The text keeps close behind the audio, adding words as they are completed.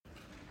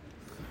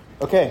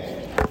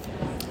Okay,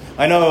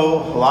 I know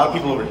a lot of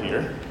people over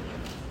here.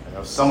 I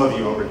know some of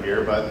you over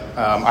here, but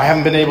I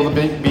haven't been able to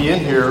be in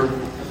here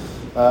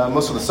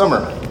most of the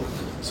summer.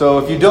 So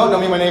if you don't know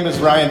me, my name is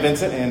Ryan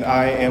Vincent, and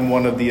I am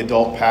one of the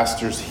adult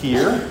pastors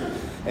here.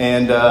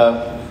 And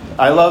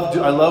I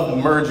love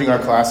merging our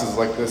classes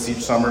like this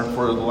each summer.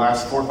 For the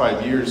last 4 or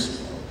 5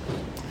 years,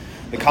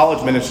 the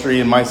college ministry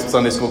and my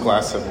Sunday school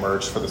class have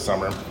merged for the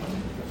summer.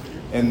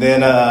 And then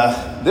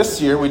this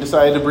year, we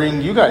decided to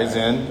bring you guys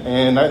in,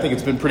 and I think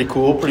it's been pretty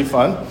cool, pretty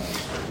fun.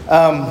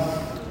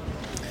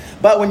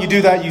 But when you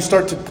do that, you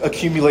start to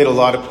accumulate a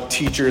lot of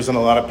teachers and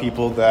a lot of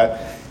people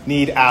that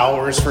need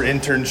hours for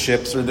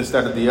internships or this,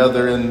 that, or the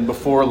other. And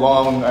before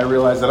long, I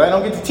realized that I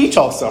don't get to teach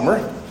all summer.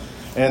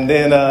 And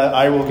then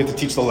I will get to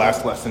teach the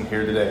last lesson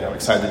here today. I'm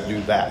excited to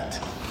do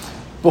that.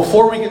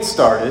 Before we get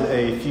started,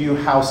 a few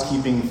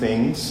housekeeping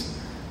things.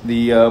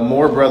 The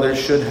Moore brothers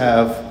should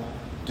have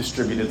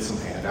distributed some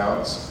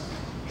handouts.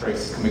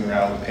 Trace coming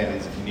around with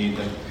pens if you need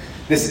them.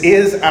 This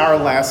is our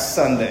last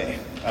Sunday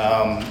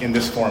in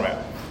this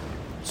format.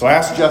 So I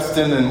asked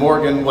Justin and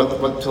Morgan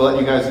what to let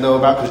you guys know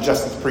about, because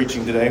Justin's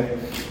preaching today.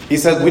 He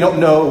said we don't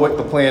know what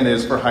the plan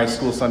is for high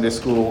school, Sunday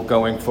school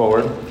going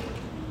forward.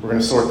 We're going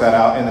to sort that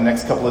out in the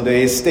next couple of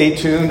days. Stay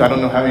tuned. I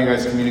don't know how you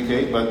guys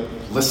communicate, but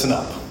listen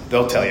up.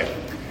 They'll tell you.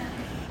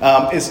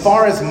 As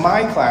far as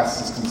my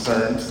class is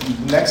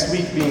concerned, next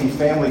week being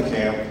family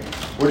camp,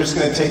 we're just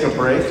going to take a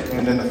break,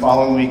 and then the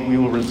following week we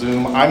will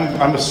resume.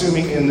 I'm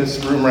assuming in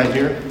this room right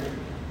here,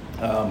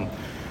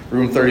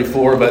 room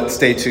 34, but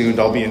stay tuned.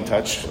 I'll be in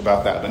touch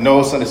about that. But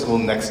no Sunday school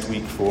next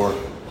week for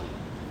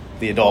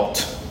the adult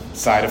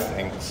side of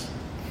things.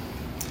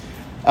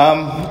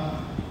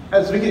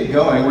 As we get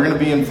going, we're going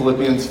to be in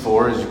Philippians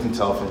 4, as you can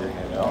tell from your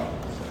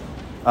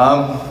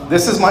handout.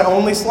 This is my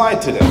only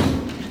slide today,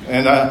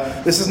 and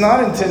this is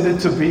not intended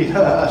to be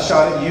a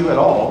shot at you at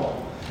all.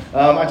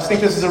 I just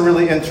think this is a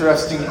really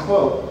interesting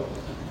quote.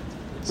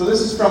 So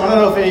this is from, I don't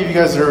know if any of you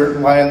guys are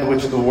Lion, the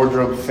Witch, and the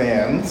Wardrobe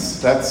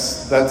fans.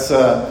 That's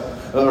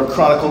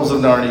Chronicles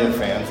of Narnia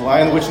fans.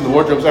 Lion, the Witch, and the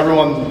Wardrobe.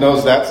 Everyone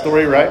knows that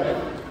story, right?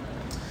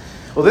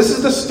 Well, this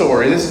is the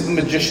story. This is the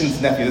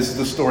magician's nephew. This is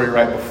the story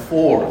right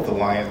before the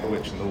Lion, the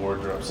Witch, and the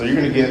Wardrobe. So you're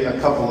going to get a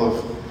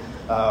couple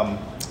of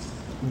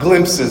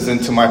glimpses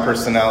into my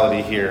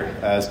personality here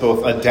as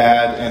both a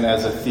dad and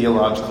as a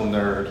theological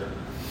nerd.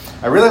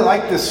 I really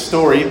like this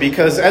story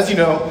because, as you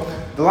know,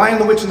 The Lion,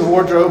 the Witch, and the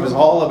Wardrobe is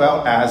all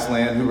about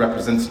Aslan, who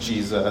represents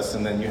Jesus,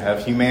 and then you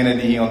have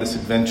humanity on this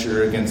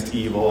adventure against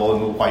evil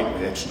and the White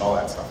Witch and all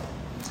that stuff.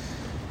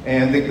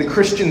 And the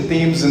Christian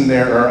themes in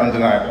there are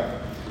undeniable.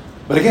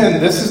 But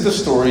again, this is the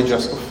story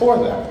just before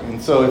that.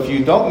 And so if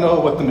you don't know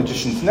what The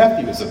Magician's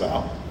Nephew is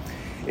about,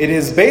 it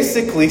is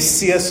basically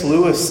C.S.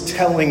 Lewis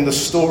telling the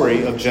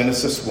story of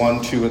Genesis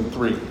 1, 2, and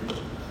 3,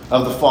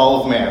 of the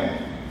fall of man.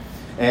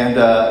 And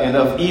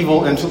of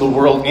evil into the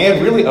world,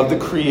 and really of the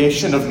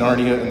creation of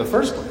Narnia in the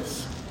first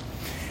place.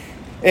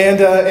 And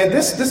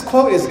this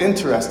quote is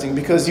interesting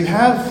because you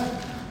have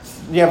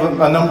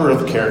a number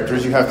of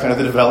characters. You have kind of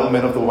the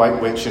development of the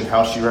White Witch and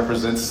how she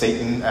represents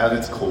Satan at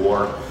its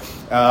core.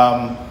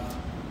 And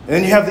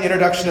then you have the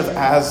introduction of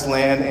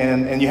Aslan,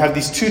 and you have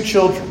these two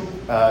children,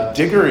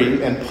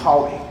 Diggory and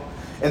Polly.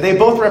 And they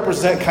both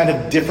represent kind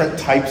of different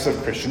types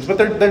of Christians, but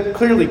they're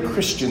clearly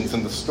Christians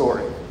in the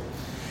story.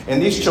 And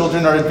these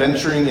children are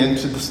adventuring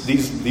into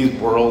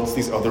these worlds,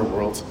 these other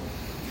worlds.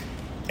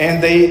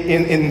 And they,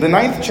 in the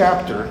 9th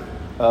chapter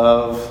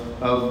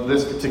of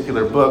this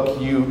particular book,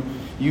 you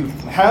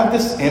have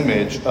this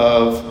image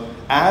of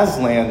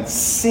Aslan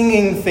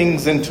singing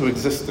things into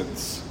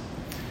existence.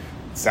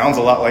 It sounds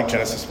a lot like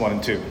Genesis 1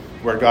 and 2,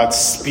 where God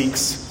speaks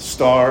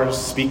stars,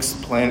 speaks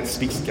planets,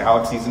 speaks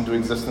galaxies into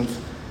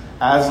existence.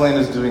 Aslan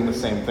is doing the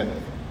same thing.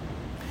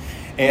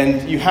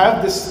 And you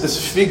have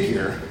this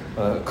figure,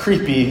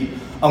 creepy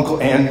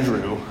Uncle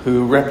Andrew,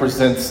 who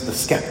represents the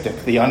skeptic,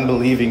 the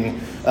unbelieving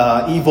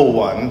evil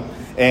one,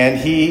 and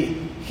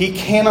he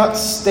cannot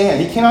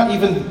stand, he cannot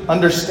even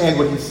understand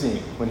what he's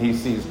seeing when he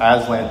sees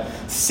Aslan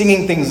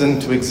singing things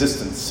into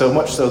existence, so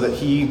much so that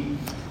he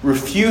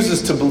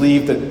refuses to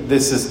believe that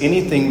this is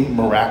anything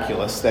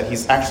miraculous, that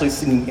he's actually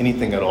singing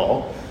anything at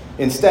all.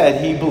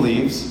 Instead, he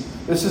believes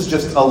this is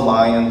just a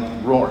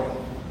lion roaring.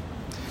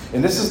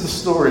 And this is the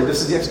story, this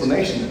is the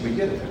explanation that we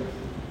get of it.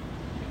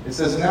 It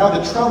says, now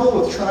the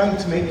trouble with trying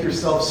to make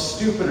yourself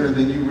stupider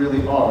than you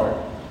really are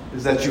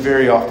is that you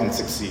very often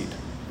succeed.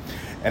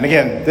 And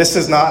again, this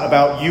is not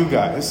about you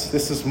guys.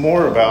 This is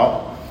more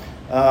about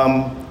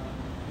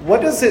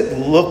what does it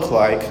look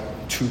like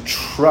to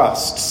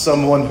trust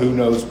someone who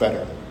knows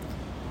better?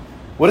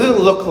 What does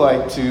it look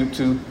like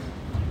to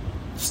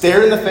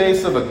stare in the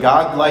face of a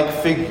godlike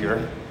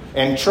figure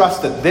and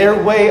trust that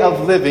their way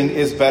of living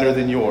is better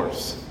than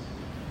yours?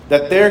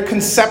 That their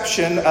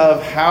conception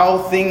of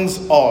how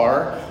things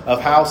are,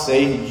 of how,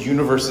 say,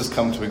 universes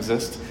come to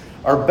exist,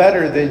 are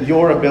better than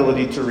your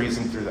ability to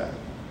reason through that.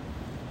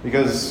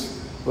 Because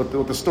what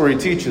the story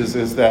teaches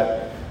is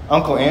that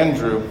Uncle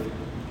Andrew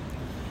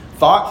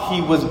thought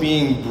he was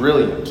being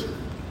brilliant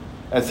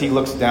as he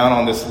looks down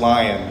on this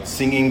lion,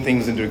 singing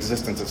things into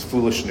existence as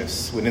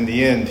foolishness, when in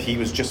the end he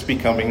was just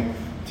becoming,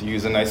 to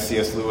use a nice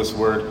C.S. Lewis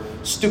word,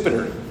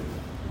 stupider.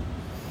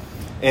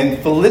 And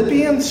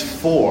Philippians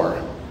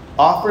 4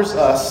 offers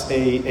us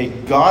a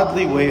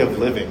godly way of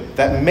living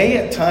that may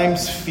at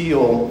times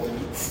feel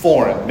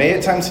foreign, may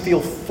at times feel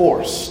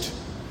forced.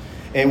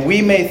 And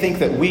we may think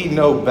that we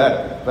know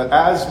better. But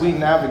as we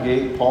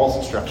navigate Paul's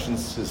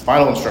instructions, his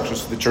final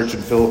instructions to the church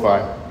in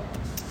Philippi,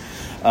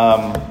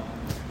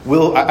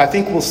 I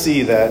think we'll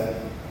see that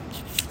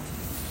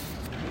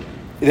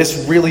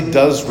this really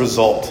does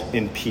result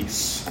in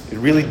peace. It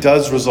really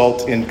does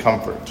result in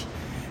comfort.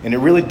 And it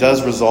really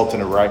does result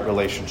in a right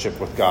relationship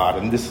with God.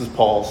 And this is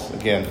Paul's,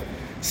 again,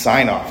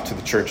 sign-off to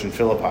the church in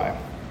Philippi.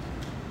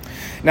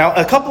 Now,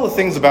 a couple of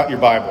things about your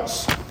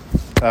Bibles.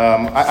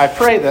 I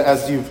pray that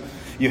as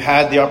you've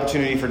had the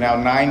opportunity for now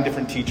 9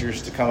 different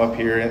teachers to come up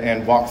here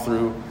and walk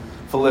through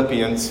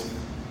Philippians,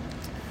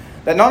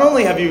 that not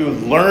only have you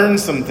learned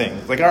some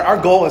things, like our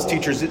goal as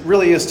teachers, it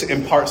really is to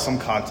impart some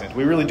content.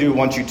 We really do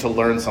want you to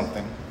learn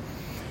something.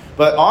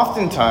 But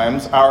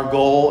oftentimes, our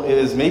goal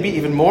is maybe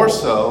even more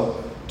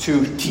so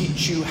to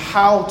teach you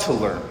how to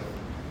learn,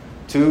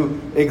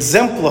 to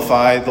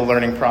exemplify the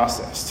learning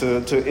process,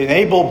 to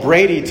enable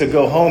Brady to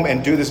go home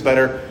and do this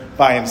better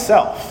by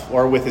himself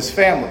or with his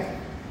family.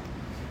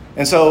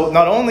 And so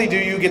not only do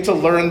you get to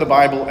learn the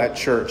Bible at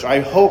church,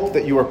 I hope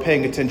that you are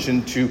paying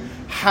attention to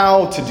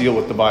how to deal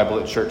with the Bible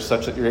at church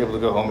such that you're able to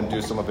go home and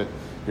do some of it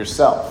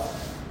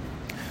yourself.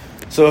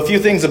 So a few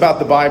things about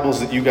the Bibles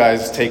that you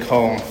guys take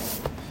home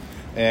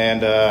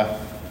and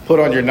put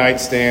on your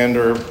nightstand,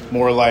 or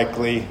more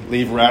likely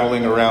leave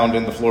rattling around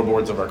in the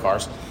floorboards of our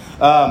cars.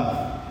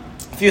 A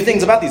few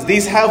things about these.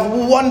 These have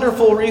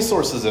wonderful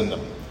resources in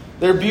them.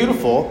 They're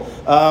beautiful.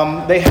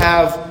 They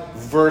have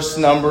verse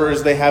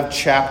numbers. They have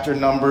chapter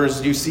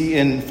numbers. You see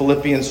in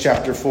Philippians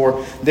chapter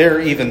 4, there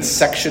are even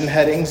section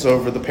headings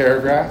over the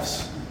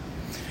paragraphs.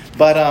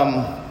 But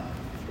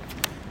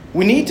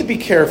we need to be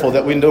careful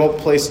that we don't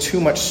place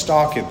too much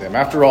stock in them.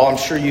 After all, I'm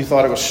sure you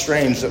thought it was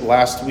strange that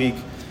last week,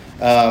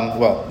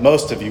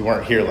 most of you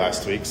weren't here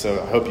last week,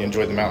 so I hope you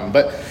enjoyed the mountain.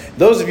 But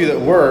those of you that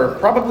were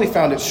probably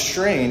found it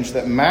strange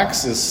that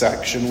Max's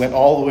section went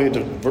all the way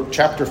to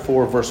chapter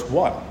 4, verse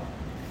 1,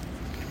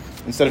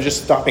 instead of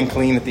just stopping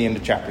clean at the end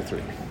of chapter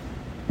 3.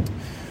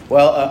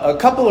 Well, a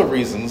couple of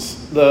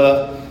reasons.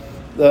 The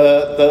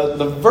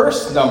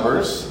verse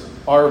numbers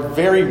are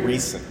very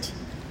recent.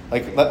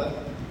 Like,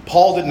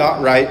 Paul did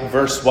not write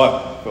verse 1,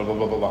 blah, blah,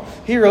 blah, blah, blah.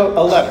 He wrote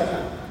a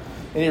letter.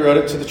 And he wrote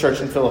it to the church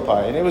in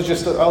Philippi. And it was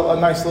just a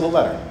nice little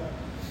letter.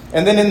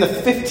 And then in the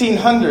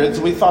 1500s,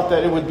 we thought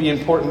that it would be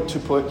important to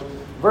put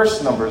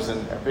verse numbers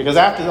in there. Because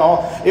after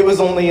all, it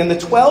was only in the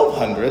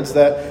 1200s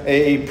that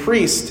a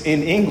priest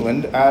in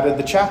England added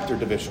the chapter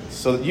divisions.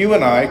 So that you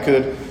and I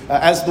could,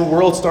 as the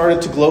world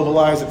started to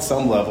globalize at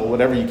some level,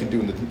 whatever you could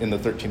do in the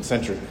 13th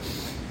century,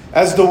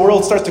 as the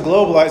world starts to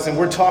globalize and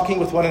we're talking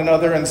with one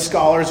another and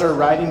scholars are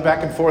writing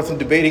back and forth and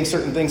debating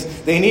certain things,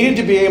 they needed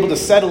to be able to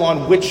settle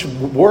on which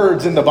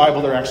words in the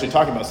Bible they're actually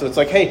talking about. So it's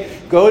like, hey,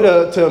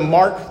 go to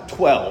Mark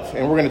 12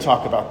 and we're going to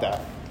talk about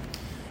that.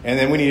 And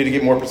then we needed to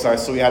get more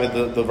precise, so we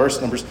added the verse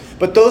numbers.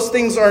 But those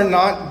things are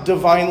not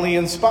divinely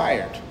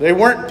inspired. They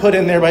weren't put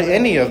in there by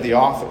any of the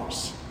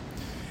authors.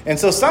 And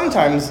so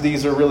sometimes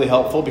these are really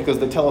helpful because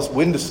they tell us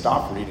when to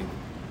stop reading.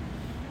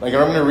 Like,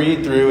 I'm going to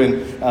read through,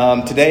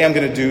 and today I'm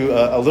going to do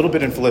a little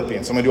bit in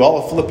Philippians. I'm going to do all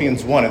of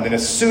Philippians 1, and then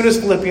as soon as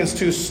Philippians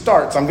 2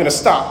 starts, I'm going to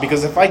stop.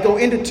 Because if I go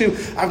into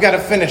 2, I've got to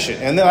finish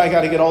it. And then I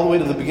got to get all the way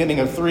to the beginning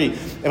of 3.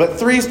 But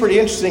 3 is pretty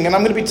interesting, and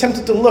I'm going to be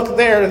tempted to look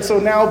there. And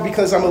so now,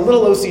 because I'm a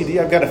little OCD,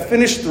 I've got to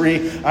finish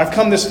 3. I've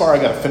come this far,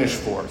 I've got to finish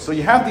 4. So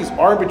you have these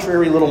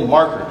arbitrary little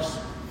markers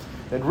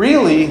that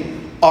really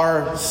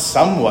are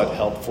somewhat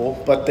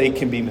helpful, but they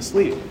can be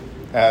misleading,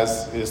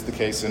 as is the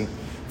case in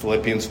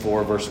Philippians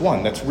 4, verse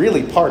 1. That's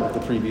really part of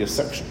the previous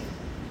section.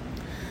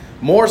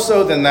 More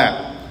so than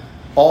that,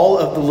 all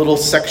of the little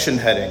section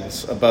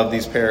headings above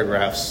these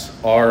paragraphs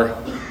are,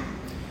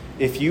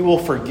 if you will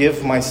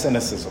forgive my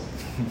cynicism,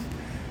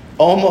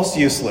 almost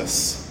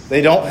useless.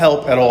 They don't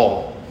help at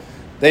all.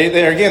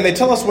 They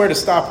tell us where to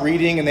stop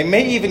reading, and they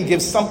may even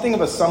give something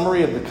of a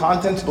summary of the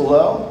contents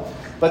below,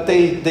 but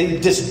they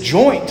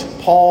disjoint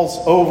Paul's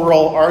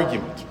overall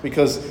argument,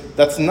 because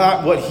that's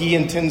not what he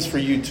intends for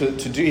you to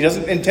do. He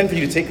doesn't intend for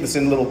you to take this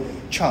in little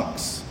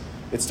chunks.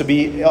 It's to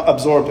be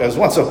absorbed as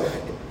one. So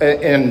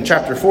in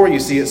chapter 4, you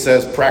see it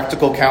says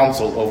practical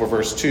counsel over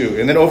verse 2.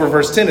 And then over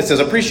verse 10, it says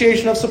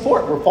appreciation of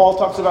support, where Paul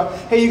talks about,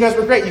 hey, you guys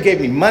were great. You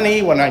gave me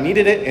money when I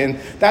needed it, and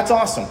that's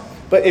awesome.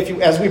 But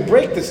as we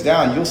break this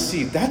down, you'll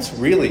see that's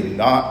really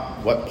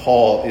not what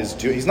Paul is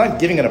doing. He's not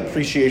giving an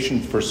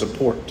appreciation for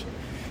support.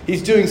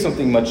 He's doing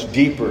something much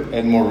deeper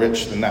and more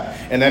rich than that.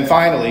 And then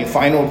finally,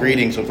 final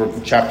greetings over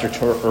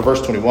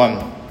verse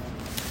 21.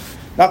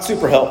 Not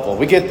super helpful.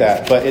 We get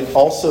that, but it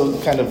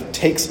also kind of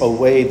takes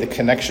away the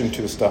connection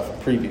to the stuff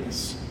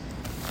previous.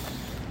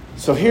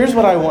 So here's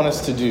what I want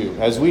us to do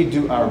as we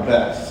do our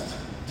best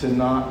to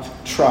not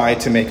try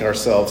to make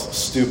ourselves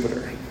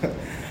stupider.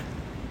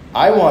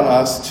 I want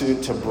us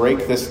to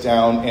break this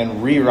down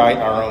and rewrite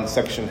our own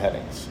section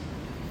headings.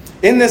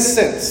 In this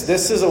sense,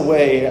 this is a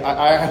way,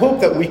 I hope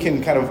that we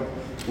can kind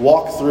of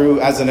walk through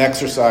as an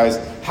exercise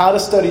how to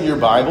study your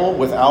Bible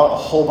without a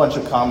whole bunch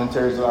of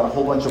commentaries, without a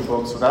whole bunch of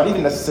books, without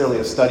even necessarily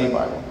a study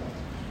Bible,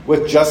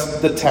 with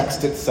just the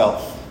text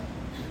itself.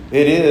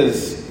 It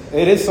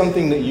is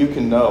something that you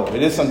can know.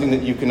 It is something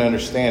that you can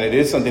understand. It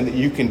is something that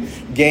you can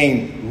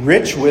gain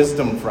rich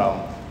wisdom from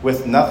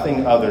with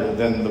nothing other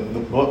than the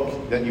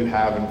book that you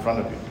have in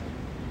front of you.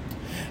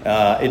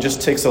 It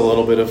just takes a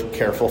little bit of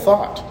careful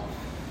thought.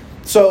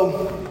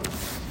 So,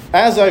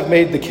 as I've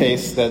made the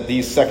case that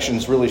these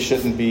sections really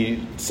shouldn't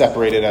be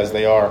separated as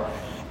they are,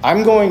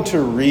 I'm going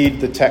to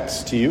read the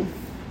text to you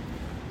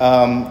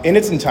in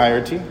its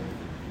entirety,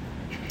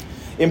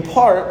 in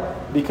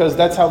part because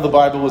that's how the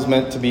Bible was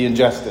meant to be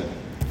ingested.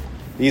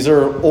 These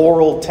are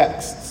oral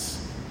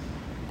texts.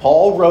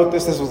 Paul wrote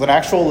this. This was an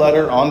actual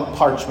letter on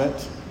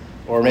parchment,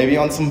 or maybe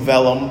on some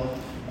vellum.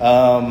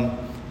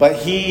 But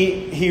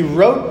he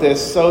wrote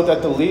this so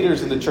that the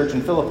leaders in the church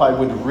in Philippi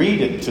would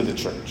read it to the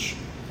church.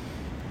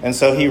 And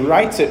so he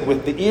writes it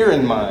with the ear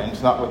in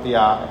mind, not with the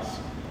eyes.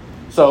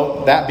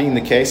 So that being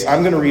the case,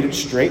 I'm going to read it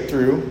straight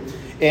through.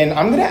 And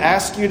I'm going to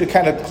ask you to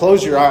kind of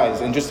close your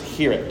eyes and just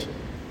hear it.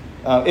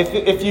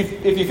 If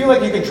you feel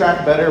like you can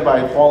track better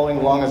by following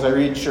along as I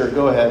read, sure,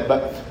 go ahead.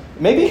 But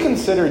maybe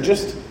consider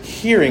just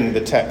hearing the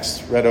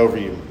text read over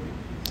you.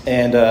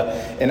 And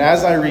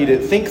as I read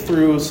it, think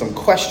through some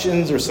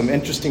questions or some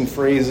interesting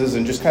phrases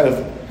and just kind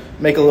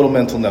of make a little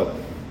mental note.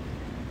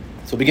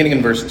 So beginning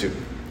in verse 2.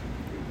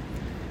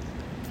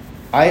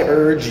 I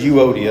urge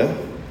Euodia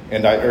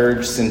and I urge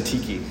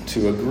Syntyche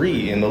to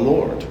agree in the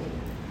Lord.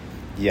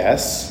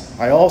 Yes,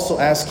 I also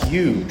ask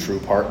you, true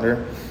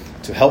partner,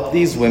 to help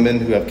these women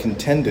who have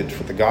contended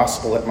for the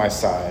gospel at my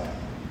side,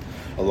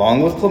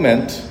 along with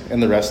Clement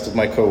and the rest of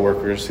my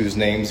co-workers whose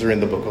names are in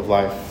the book of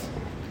life.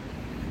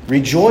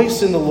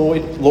 Rejoice in the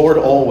Lord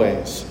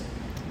always.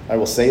 I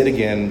will say it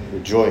again,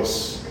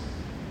 rejoice.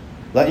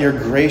 Let your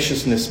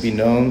graciousness be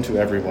known to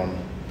everyone.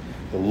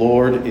 The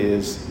Lord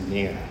is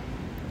near.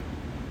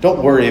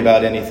 Don't worry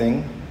about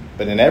anything,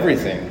 but in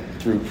everything,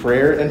 through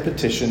prayer and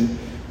petition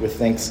with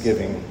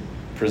thanksgiving,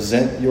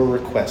 present your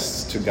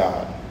requests to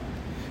God.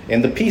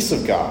 And the peace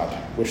of God,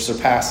 which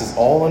surpasses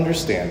all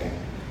understanding,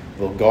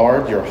 will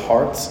guard your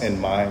hearts and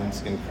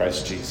minds in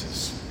Christ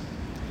Jesus.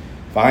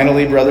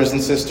 Finally, brothers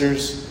and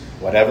sisters,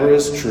 whatever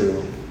is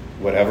true,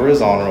 whatever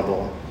is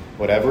honorable,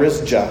 whatever is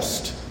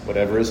just,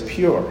 whatever is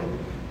pure,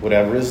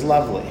 whatever is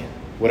lovely,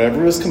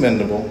 whatever is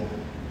commendable,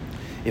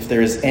 if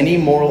there is any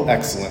moral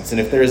excellence, and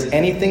if there is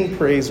anything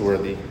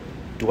praiseworthy,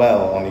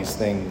 dwell on these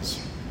things.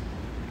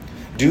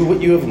 Do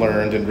what you have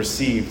learned and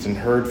received and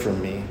heard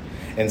from me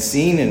and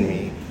seen in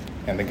me,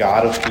 and the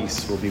God of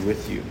peace will be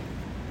with you.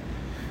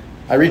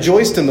 I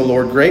rejoiced in the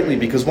Lord greatly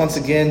because once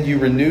again you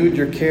renewed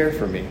your care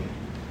for me.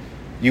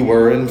 You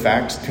were, in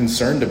fact,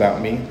 concerned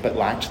about me, but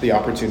lacked the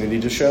opportunity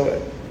to show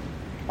it.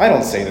 I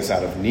don't say this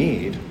out of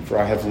need, for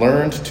I have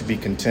learned to be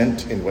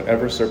content in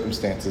whatever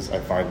circumstances I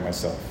find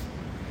myself.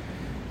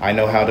 I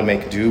know how to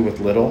make do with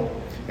little,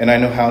 and I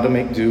know how to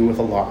make do with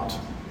a lot.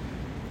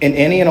 In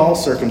any and all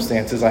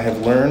circumstances, I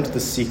have learned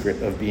the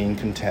secret of being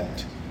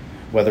content,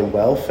 whether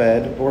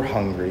well-fed or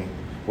hungry,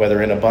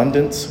 whether in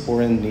abundance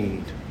or in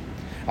need.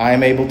 I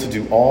am able to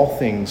do all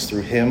things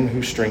through him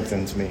who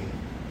strengthens me.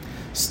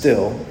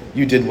 Still,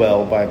 you did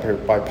well by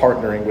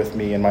partnering with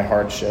me in my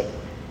hardship.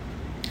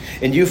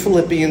 And you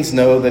Philippians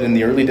know that in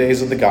the early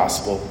days of the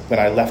gospel, when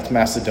I left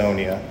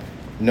Macedonia,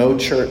 no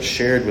church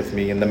shared with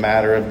me in the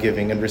matter of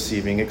giving and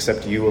receiving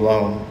except you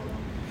alone.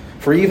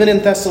 For even in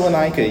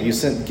Thessalonica, you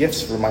sent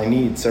gifts for my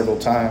need several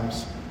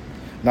times.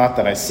 Not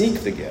that I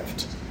seek the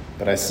gift,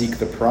 but I seek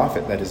the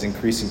profit that is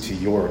increasing to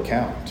your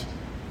account.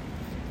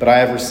 But I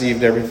have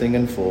received everything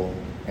in full,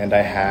 and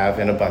I have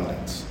in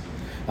abundance.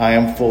 I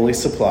am fully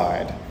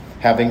supplied,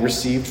 having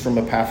received from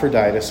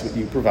Epaphroditus what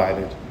you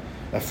provided,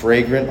 a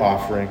fragrant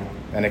offering,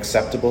 an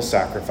acceptable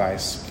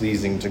sacrifice,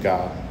 pleasing to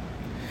God.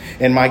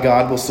 And my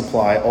God will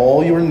supply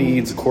all your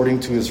needs according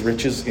to his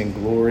riches in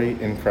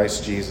glory in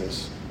Christ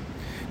Jesus.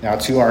 Now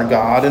to our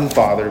God and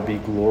Father be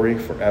glory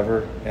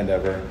forever and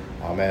ever.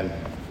 Amen.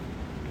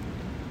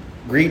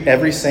 Greet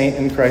every saint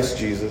in Christ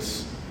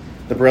Jesus.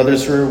 The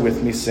brothers who are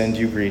with me send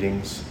you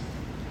greetings.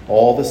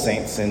 All the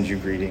saints send you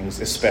greetings,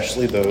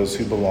 especially those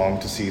who belong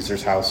to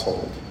Caesar's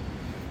household.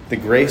 The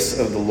grace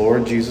of the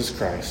Lord Jesus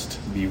Christ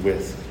be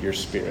with your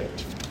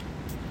spirit.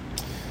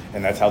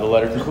 And that's how the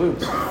letter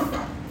concludes.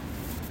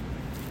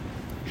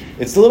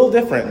 It's a little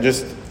different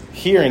just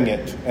hearing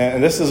it.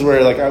 And this is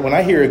where, when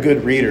I hear a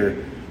good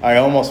reader, I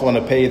almost want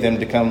to pay them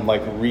to come,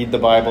 read the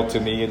Bible to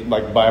me,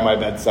 by my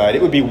bedside.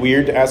 It would be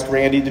weird to ask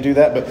Randy to do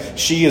that, but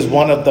she is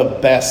one of the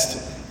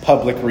best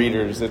public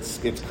readers.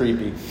 It's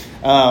creepy.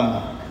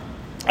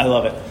 I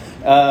love it.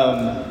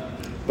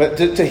 but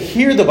to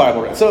hear the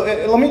Bible read. So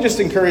let me just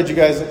encourage you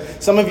guys.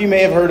 Some of you may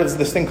have heard of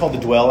this thing called the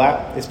Dwell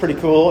app. It's pretty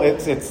cool.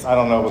 It's I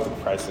don't know what the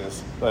price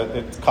is, but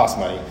it costs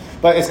money.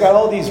 But it's got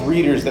all these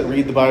readers that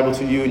read the Bible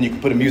to you, and you can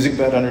put a music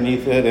bed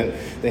underneath it, and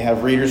they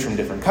have readers from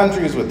different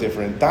countries with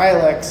different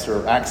dialects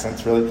or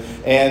accents, really.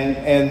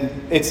 And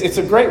it's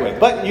a great way.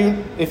 But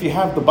if you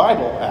have the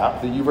Bible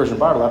app, the YouVersion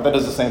Bible app, that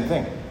does the same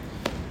thing.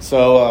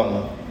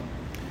 So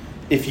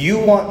if you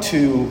want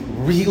to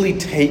really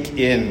take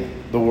in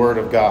the Word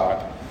of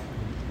God,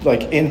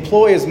 like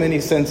employ as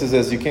many senses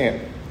as you can.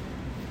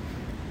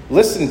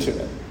 Listen to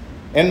it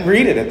and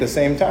read it at the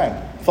same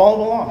time.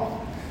 Follow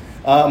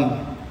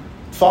along.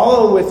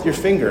 Follow with your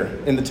finger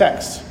in the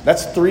text.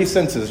 That's 3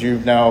 senses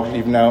you've now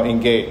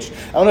engaged.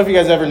 I don't know if you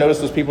guys ever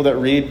noticed those people that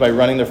read by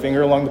running their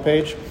finger along the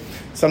page.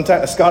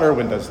 Sometimes Scott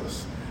Irwin does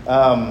this.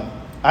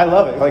 I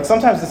love it. Like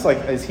sometimes it's like,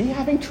 is he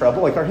having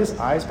trouble? Like, are his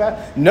eyes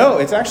bad? No,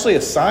 it's actually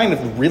a sign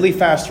of a really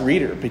fast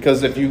reader,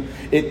 because if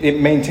it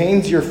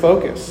maintains your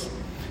focus.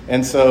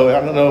 And so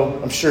I don't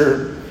know. I'm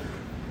sure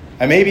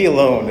I may be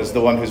alone as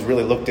the one who's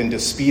really looked into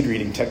speed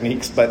reading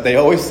techniques, but they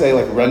always say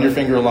like run your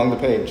finger along the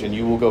page and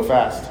you will go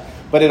fast.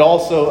 But it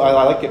also, I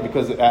like it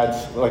because it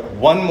adds like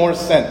one more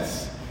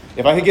sense.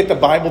 If I could get the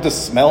Bible to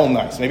smell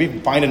nice, maybe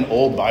find an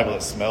old Bible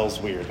that smells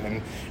weird.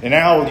 And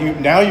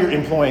now you're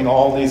employing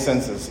all these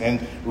senses. And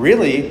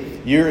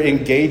really, you're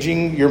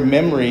engaging your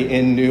memory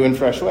in new and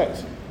fresh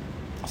ways.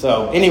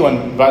 So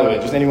anyone, by the way,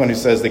 just anyone who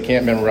says they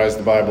can't memorize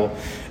the Bible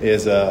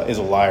is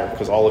a liar,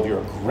 because all of you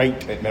are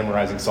great at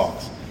memorizing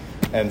songs.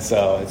 And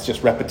so it's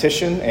just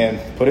repetition and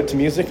put it to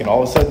music, and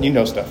all of a sudden you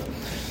know stuff.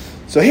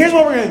 So here's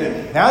what we're going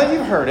to do. Now that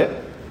you've heard it,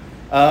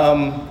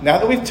 now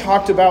that we've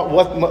talked about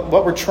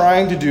what we're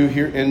trying to do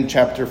here in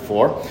chapter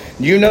 4,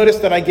 you notice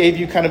that I gave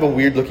you kind of a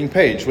weird-looking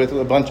page with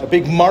a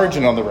big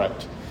margin on the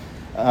right.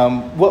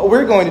 What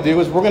we're going to do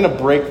is we're going to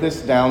break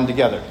this down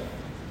together.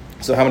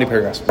 So how many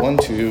paragraphs? 1,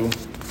 2,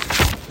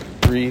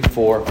 3,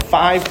 4,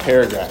 5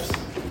 paragraphs.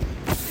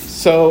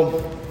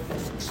 So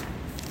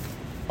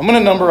I'm going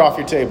to number off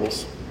your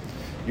tables.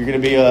 You're going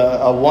to be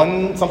a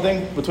 1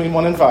 something between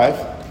 1 and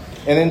 5.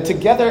 And then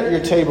together at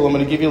your table, I'm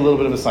going to give you a little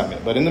bit of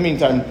assignment. But in the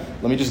meantime,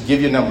 let me just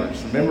give you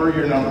numbers. Remember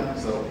your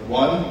numbers. So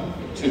 1,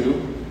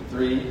 2,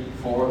 3,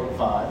 4,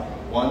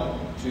 5. 1,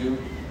 2,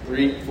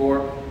 3,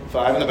 4,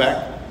 5 in the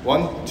back.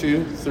 1,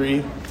 2,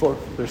 3, 4.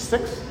 There's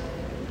 6.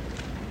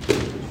 Oh,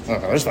 no,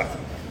 there's 5.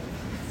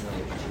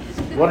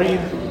 What are you?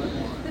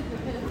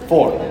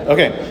 4.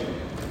 Okay.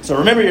 So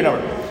remember your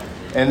number.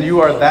 And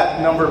you are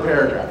that number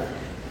paragraph.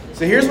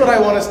 So here's what I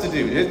want us to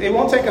do. It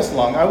won't take us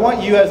long. I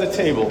want you as a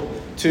table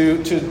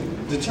to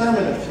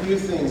determine a few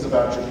things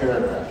about your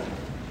paragraph.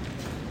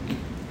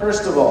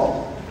 First of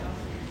all,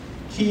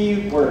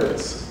 key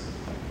words.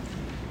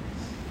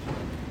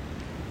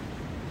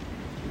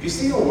 If you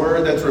see a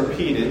word that's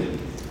repeated,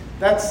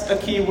 that's a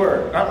key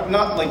word.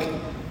 Not like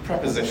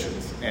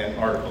prepositions and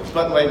articles,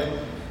 but like,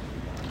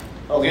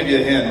 I'll give you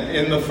a hint.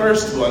 In the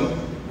first one,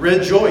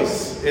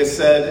 rejoice is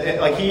said,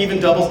 like he even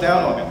doubles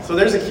down on it. So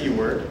there's a key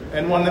word,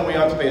 and one that we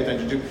ought to pay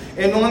attention to,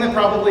 and one that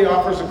probably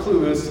offers a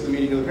clue as to the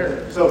meaning of the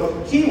paragraph. So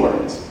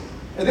keywords.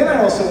 And then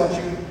I also want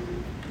you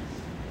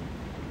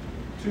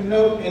to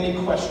note any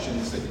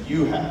questions that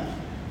you have.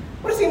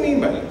 What does he mean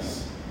by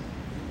this?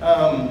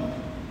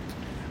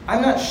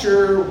 I'm not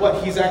sure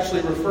what he's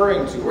actually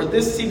referring to, or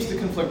this seems to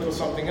conflict with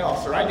something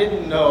else, or I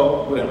didn't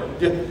know, whatever.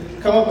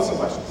 Come up with some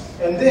questions.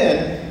 And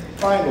then,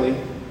 finally,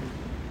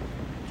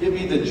 give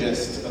me the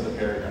gist of the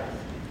paragraph.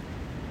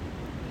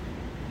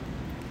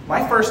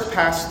 My first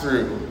pass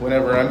through,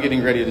 whenever I'm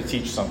getting ready to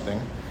teach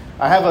something,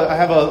 I have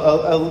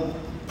a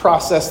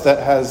process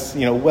that has,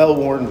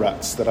 well-worn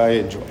ruts that I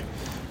enjoy.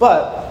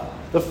 But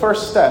the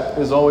first step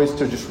is always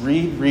to just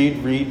read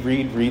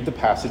the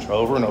passage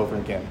over and over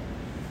again.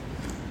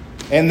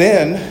 And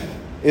then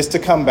is to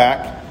come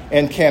back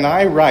and can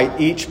I write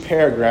each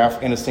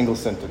paragraph in a single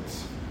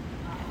sentence?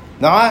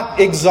 Not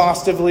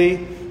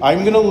exhaustively. I'm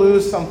going to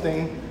lose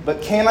something,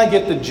 but can I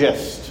get the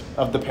gist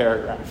of the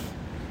paragraph?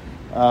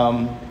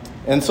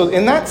 And so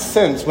in that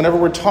sense, whenever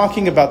we're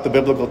talking about the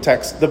biblical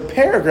text, the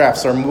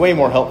paragraphs are way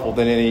more helpful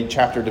than any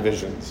chapter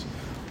divisions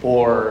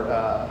or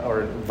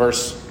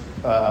verse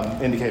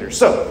indicators.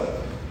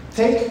 So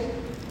take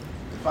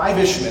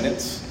 5-ish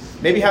minutes.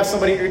 Maybe have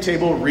somebody at your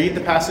table read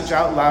the passage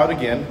out loud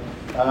again,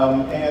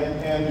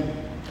 and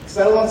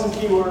settle on some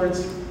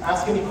keywords,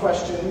 ask any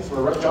questions,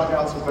 or jot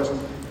down some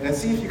questions, and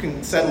see if you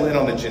can settle in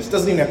on the gist.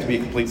 Doesn't even have to be a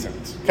complete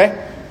sentence.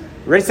 Okay?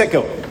 Ready, set,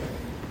 go.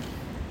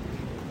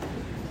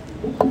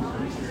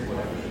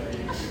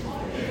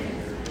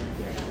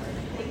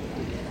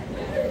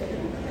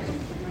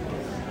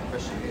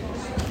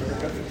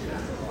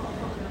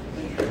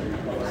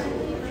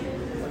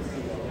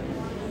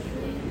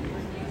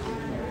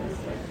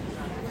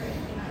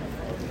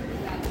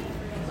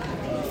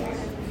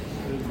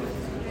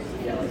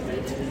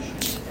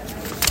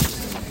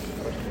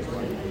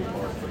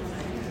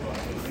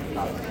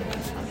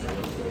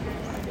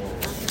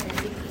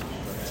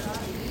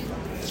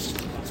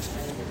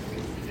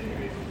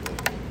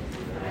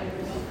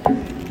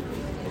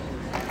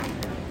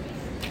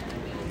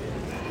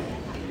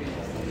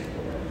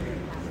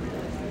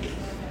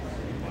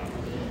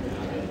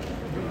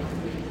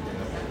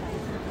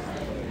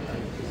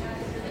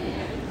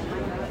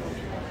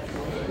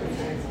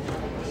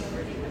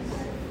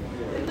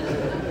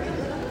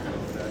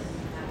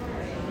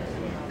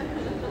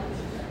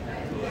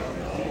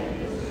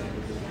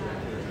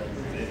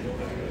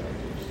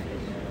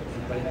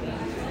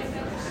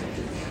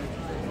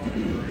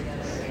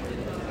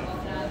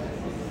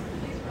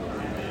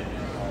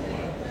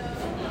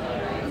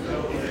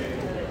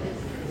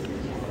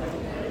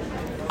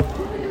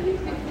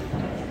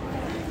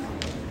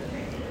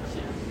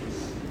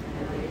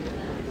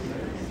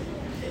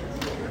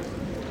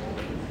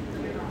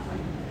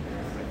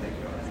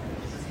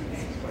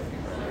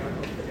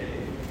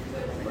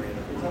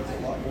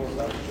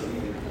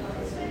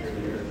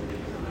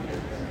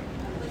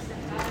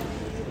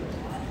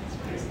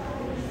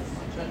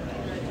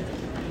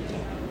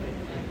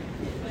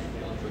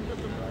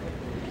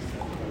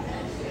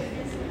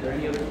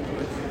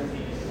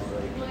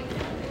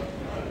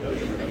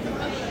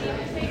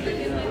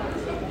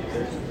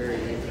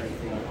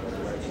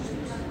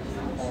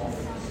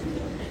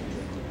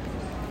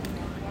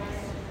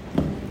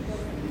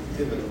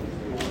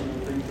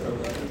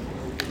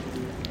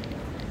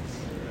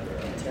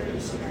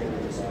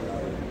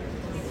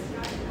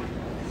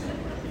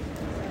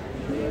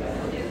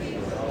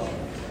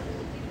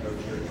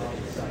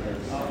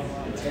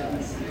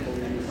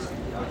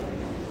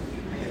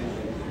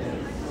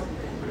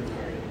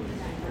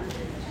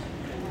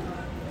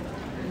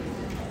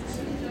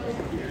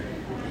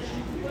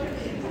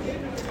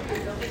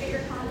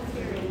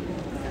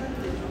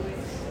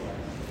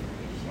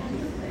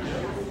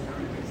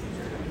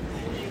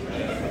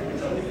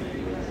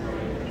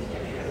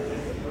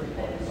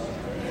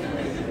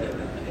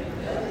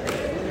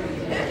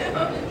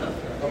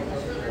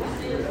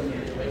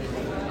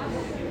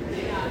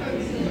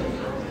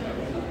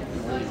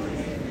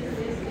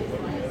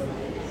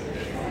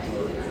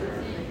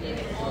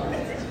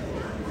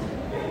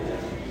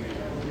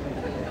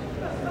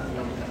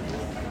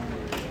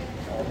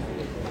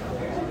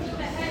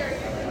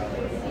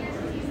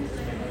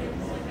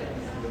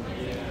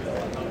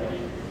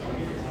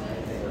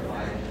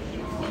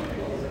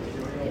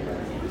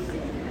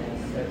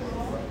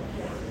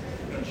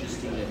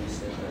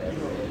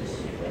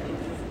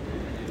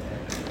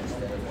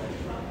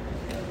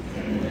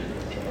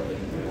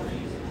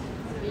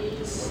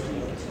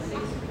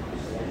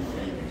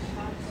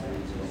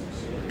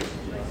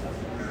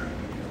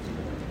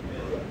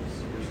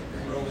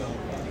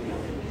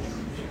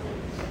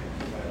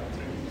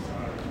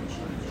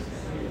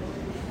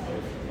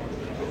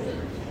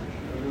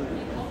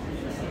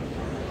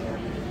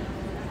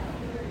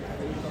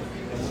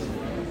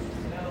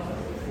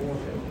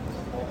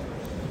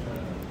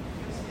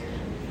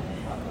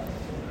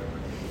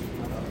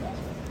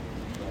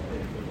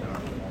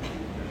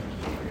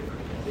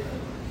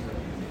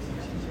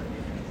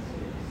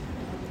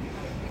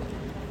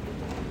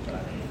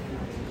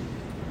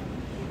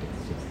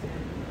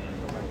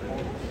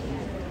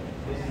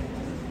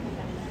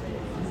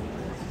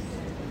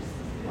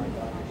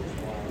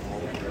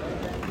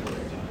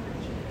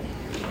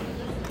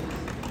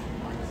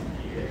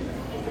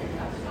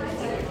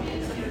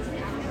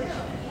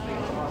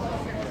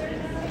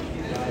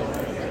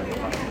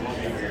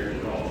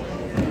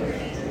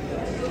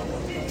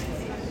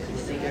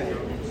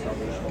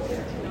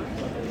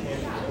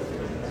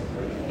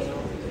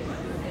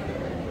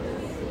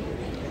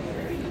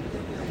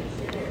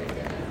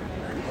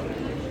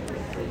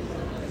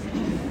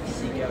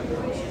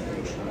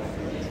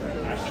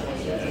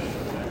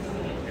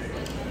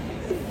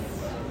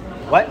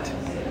 What?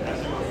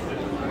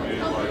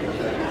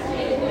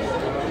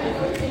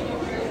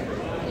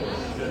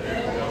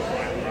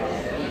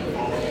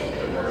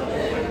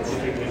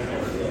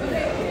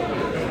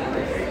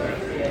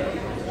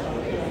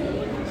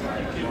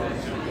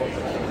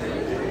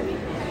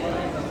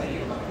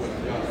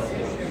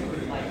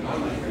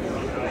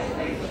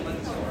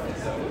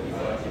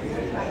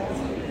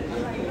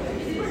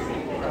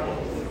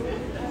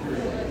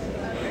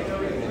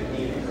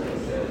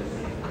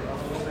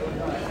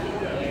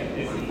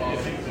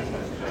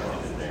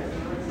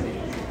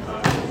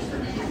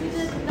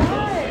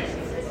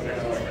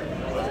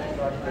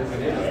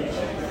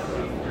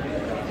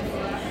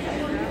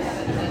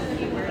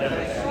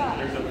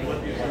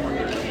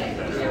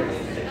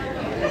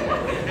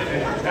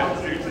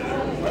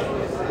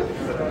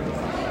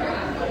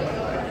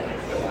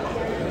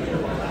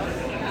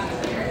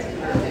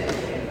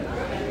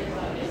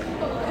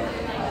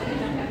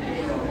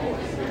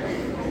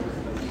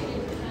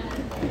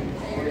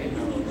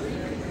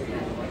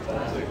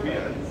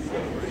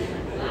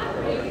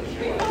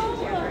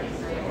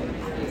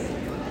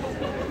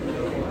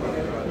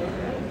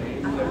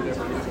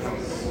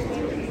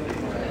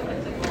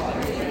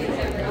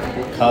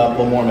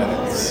 Couple more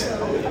minutes.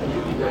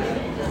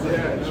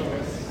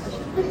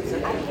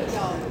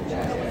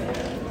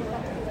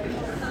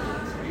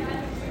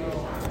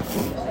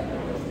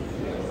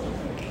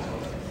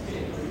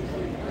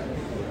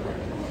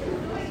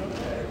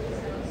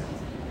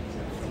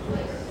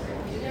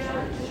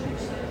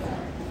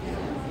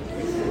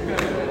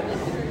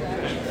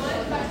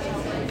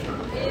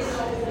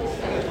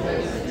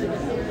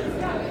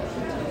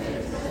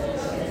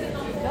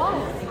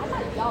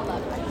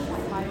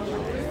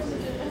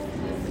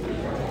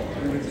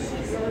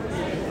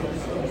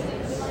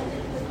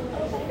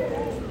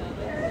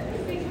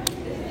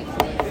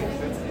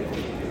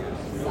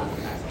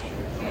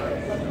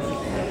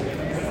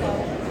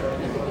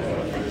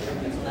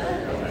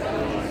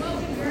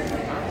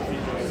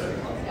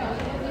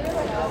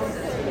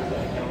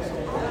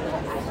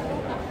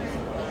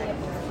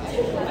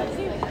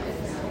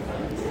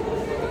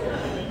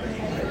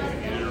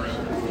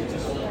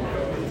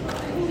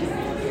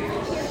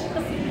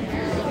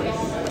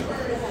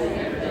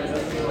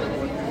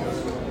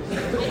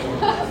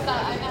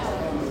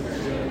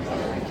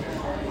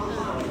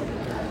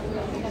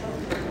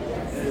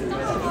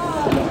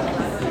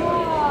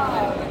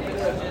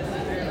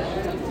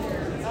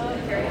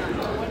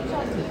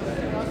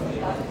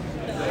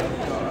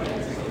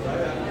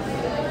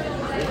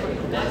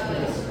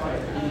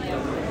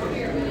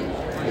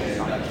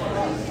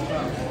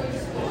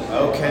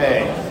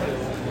 Okay,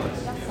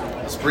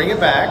 let's bring it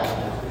back.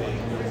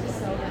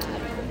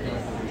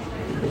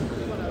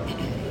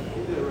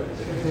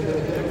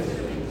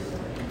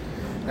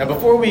 Now,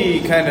 before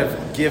we kind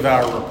of give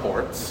our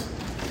reports,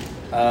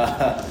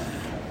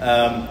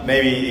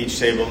 maybe each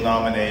table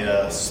nominate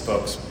a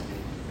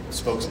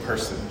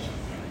spokesperson,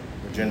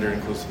 gender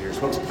inclusive here,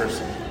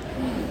 spokesperson.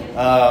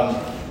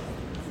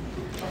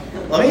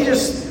 Let me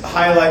just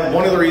highlight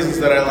one of the reasons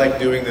that I like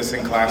doing this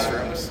in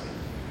classrooms.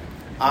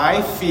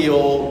 I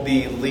feel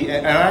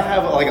and I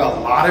have like a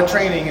lot of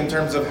training in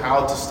terms of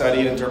how to study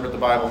and interpret the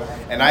Bible,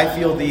 and I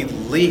feel the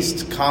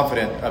least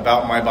confident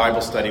about my Bible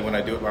study when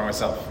I do it by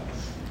myself.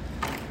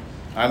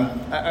 I'm,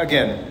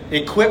 again,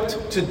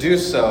 equipped to do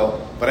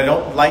so, but I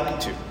don't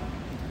like to.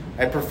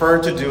 I prefer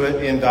to do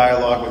it in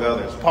dialogue with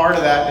others. Part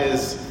of that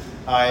is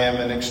I am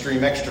an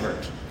extreme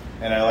extrovert,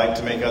 and I like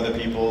to make other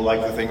people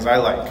like the things I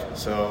like.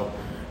 So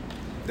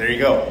there you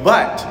go.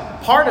 But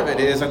part of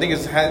it is, I think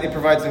it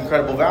provides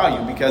incredible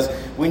value, because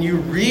when you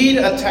read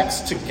a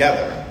text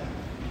together,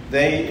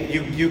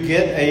 you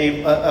get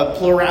a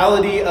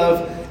plurality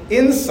of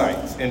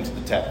insights into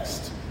the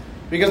text.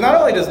 Because not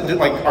only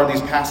are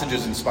these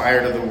passages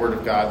inspired of the Word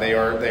of God, they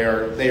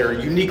are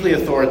uniquely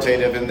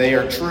authoritative, and they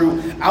are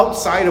true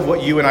outside of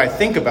what you and I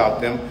think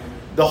about them.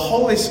 The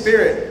Holy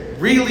Spirit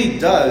really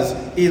does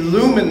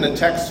illumine the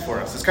text for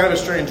us. It's kind of a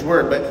strange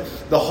word, but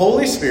the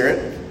Holy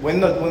Spirit,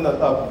 when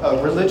a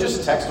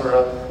religious text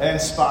or an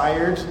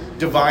inspired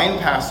divine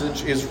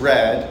passage is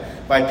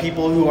read by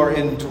people who are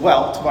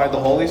indwelt by the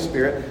Holy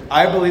Spirit,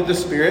 I believe the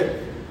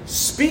Spirit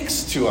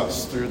speaks to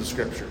us through the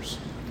Scriptures.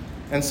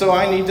 And so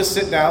I need to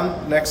sit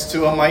down next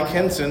to a Mike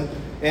Henson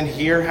and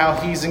hear how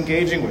he's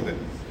engaging with it.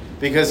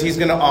 Because he's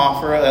going to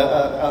offer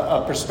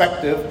a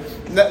perspective.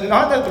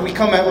 Not that we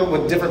come at it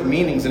with different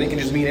meanings and it can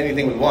just mean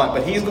anything we want,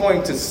 but he's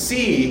going to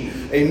see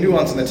a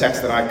nuance in the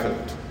text that I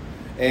couldn't.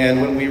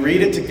 And when we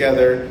read it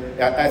together,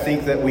 I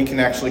think that we can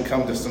actually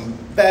come to some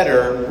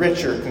better,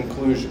 richer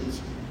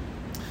conclusions.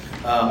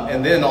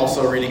 And then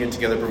also reading it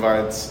together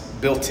provides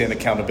built-in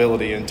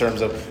accountability in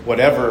terms of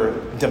whatever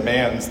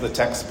demands the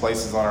text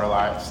places on our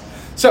lives.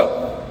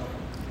 So,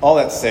 all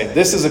that to say,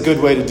 this is a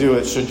good way to do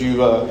it should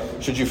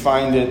you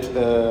find it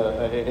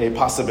a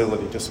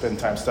possibility to spend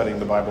time studying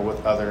the Bible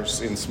with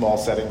others in small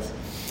settings.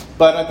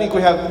 But I think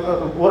we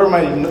have, what are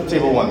my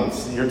table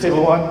ones? Your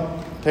table one?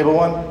 Table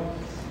one?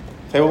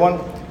 Table one?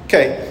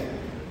 Okay.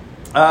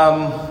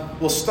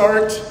 We'll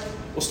start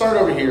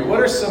over here.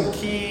 What are some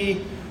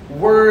key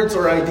words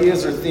or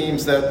ideas or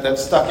themes that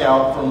stuck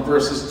out from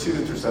verses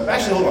 2 through 7?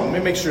 Actually, hold on. Let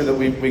me make sure that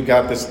we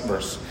got this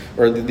verse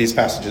or these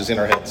passages in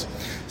our heads.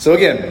 So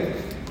again,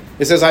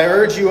 it says, I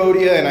urge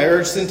Euodia and I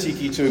urge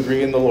Syntyche to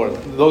agree in the Lord.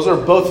 Those are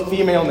both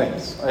female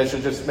names. I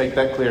should just make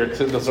that clear.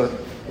 Those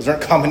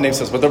aren't common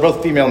names, but they're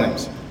both female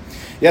names.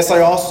 Yes,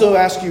 I also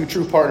ask you,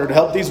 true partner, to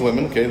help these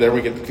women, okay, there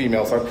we get the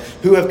females,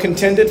 who have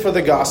contended for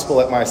the gospel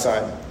at my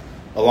side,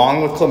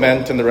 along with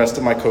Clement and the rest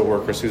of my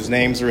co-workers whose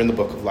names are in the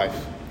book of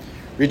life.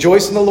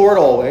 Rejoice in the Lord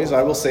always.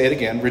 I will say it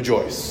again,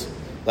 rejoice.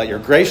 Let your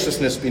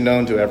graciousness be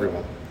known to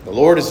everyone. The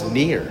Lord is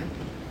near.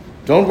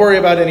 Don't worry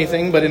about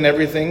anything, but in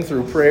everything,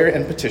 through prayer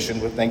and petition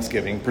with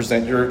thanksgiving,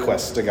 present your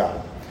requests to God.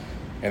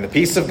 And the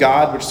peace of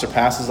God, which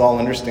surpasses all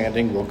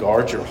understanding, will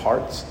guard your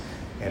hearts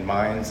and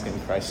minds in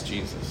Christ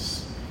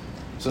Jesus.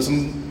 So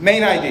some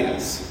main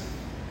ideas,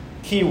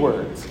 key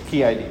words,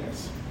 key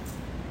ideas.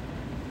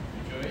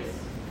 Rejoice.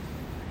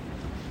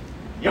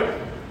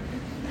 Yep.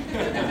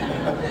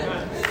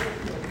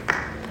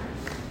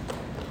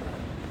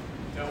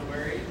 Don't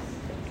worry.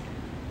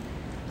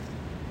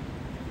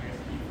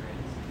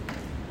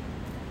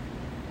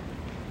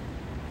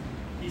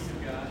 Peace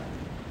of God.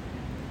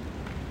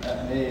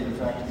 That may, in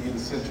fact, be the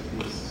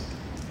centerpiece.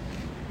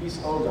 Peace,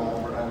 O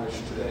God, for I wish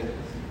today.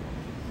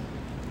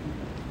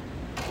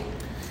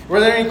 Were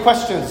there any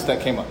questions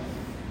that came up?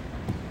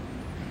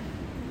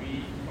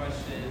 We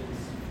questioned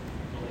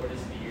the Lord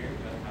is near,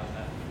 but how's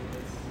that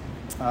influence?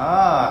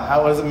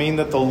 How does it mean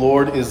that the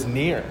Lord is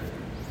near?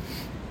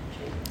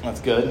 That's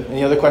good.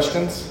 Any other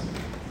questions?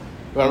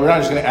 Well, we're not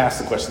just going to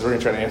ask the questions. We're going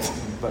to try to answer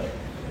them. But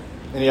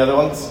any other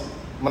ones?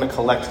 I'm going to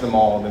collect them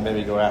all and then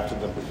maybe go after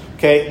them.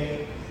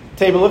 Okay.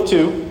 Table of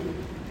 2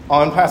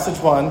 on passage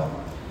 1.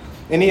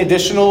 Any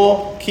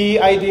additional key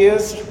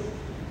ideas?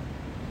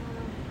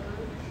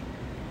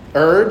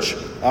 Urge.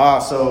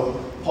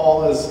 So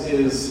Paul is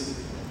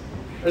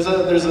there's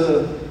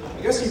a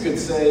I guess you could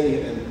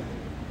say, and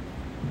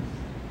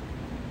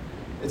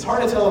it's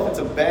hard to tell if it's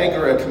a beg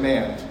or a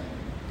command.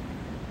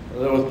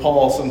 Although with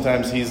Paul,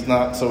 sometimes he's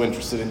not so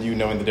interested in you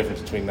knowing the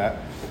difference between that.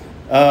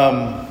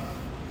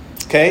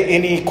 Okay,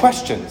 any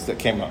questions that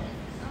came up?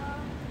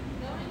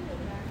 Knowing the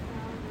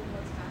background of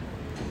what's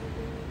happening.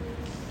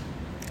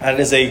 That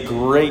is a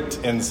great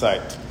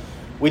insight.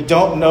 We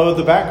don't know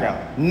the background.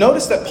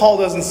 Notice that Paul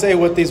doesn't say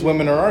what these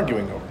women are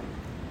arguing over.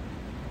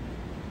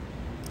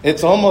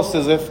 It's almost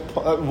as if,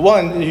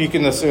 one, you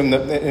can assume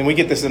that, and we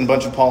get this in a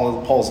bunch of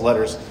Paul's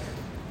letters,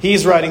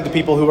 he's writing to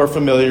people who are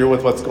familiar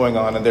with what's going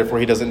on, and therefore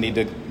he doesn't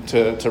need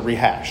to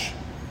rehash.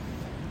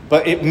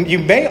 But you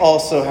may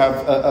also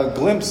have a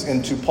glimpse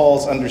into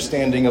Paul's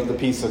understanding of the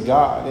peace of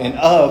God and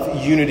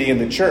of unity in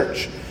the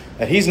church,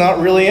 that he's not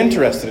really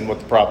interested in what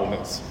the problem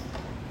is.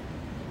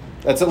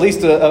 That's at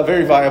least a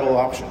very viable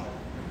option.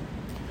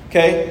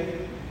 Okay?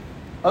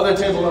 Other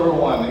table number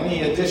 1.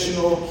 Any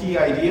additional key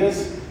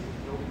ideas?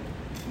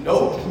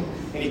 Nope. No.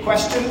 Any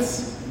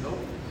questions? Nope.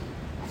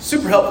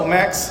 Super helpful,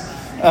 Max.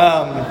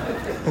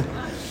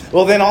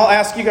 Well, then I'll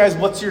ask you guys,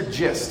 what's your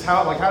gist?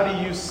 How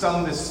do you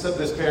sum this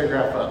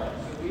paragraph up?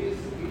 So we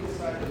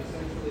decided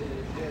essentially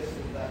the gist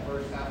is that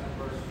first half of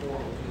verse 4,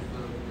 which is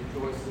the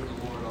rejoice in the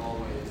Lord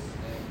always.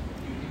 And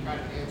you kind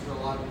of answer a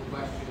lot of the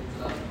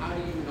questions of how do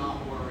you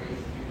not worry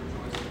if you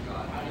rejoice in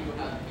God? How do you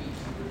have peace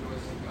if you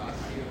rejoice in God?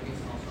 How do you have peace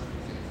in all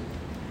circumstances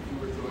if you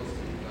rejoice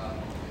in God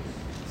always?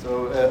 So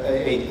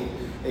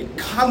a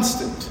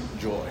constant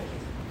joy.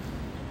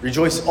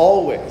 Rejoice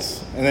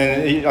always. And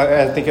then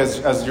I think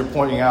as you're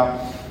pointing out,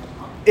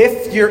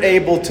 if you're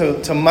able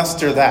to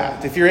muster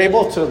that, if you're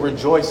able to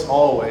rejoice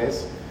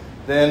always,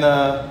 then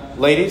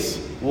ladies,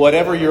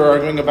 whatever you're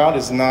arguing about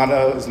is not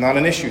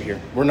an issue here.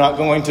 We're not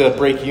going to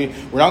break you.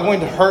 We're not going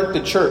to hurt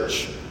the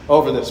church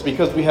over this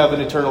because we have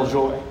an eternal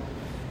joy.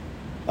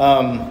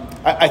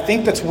 I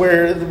think that's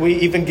where we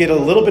even get a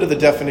little bit of the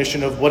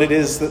definition of what it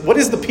is. What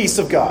is the peace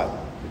of God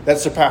that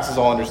surpasses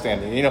all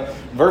understanding?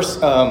 Verse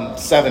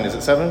 7. Is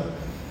it 7?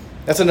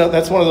 That's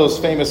one of those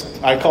famous,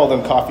 I call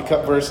them coffee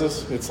cup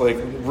verses. It's like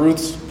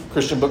Ruth's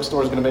Christian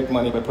bookstore is going to make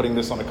money by putting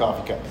this on a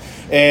coffee cup.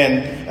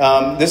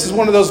 And this is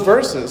one of those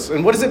verses.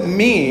 And what does it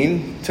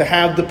mean to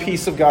have the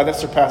peace of God that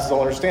surpasses all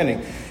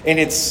understanding? And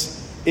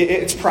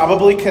it's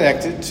probably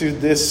connected to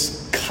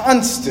this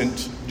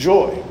constant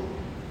joy,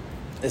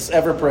 this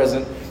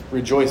ever-present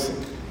rejoicing.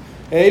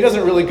 And he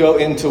doesn't really go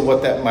into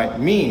what that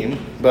might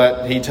mean,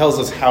 but he tells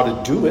us how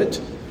to do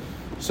it.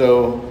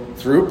 So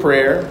through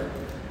prayer,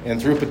 and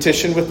through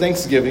petition with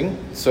thanksgiving.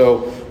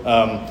 So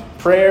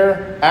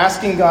prayer,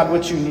 asking God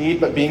what you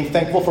need, but being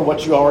thankful for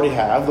what you already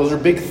have. Those are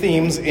big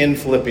themes in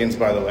Philippians,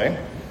 by the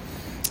way.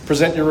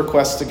 Present your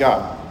requests to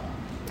God.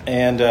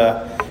 And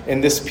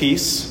this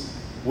peace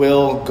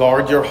will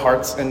guard your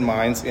hearts and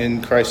minds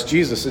in Christ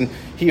Jesus. And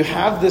you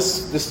have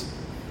this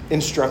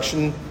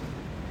instruction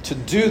to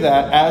do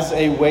that as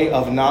a way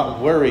of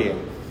not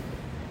worrying.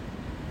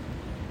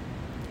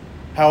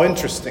 How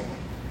interesting.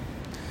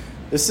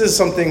 This is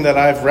something that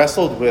I've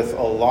wrestled with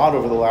a lot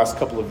over the last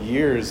couple of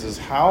years, is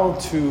how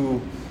to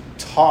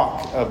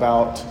talk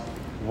about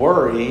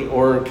worry,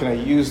 or can I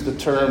use the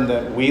term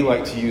that we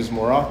like to use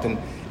more often,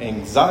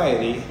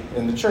 anxiety,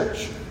 in the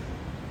church.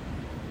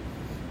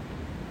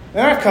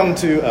 And I've come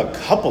to a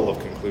couple of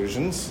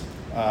conclusions,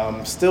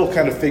 still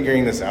kind of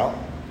figuring this out.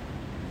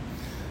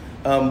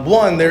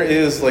 One, there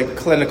is like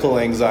clinical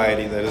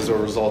anxiety that is a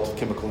result of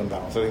chemical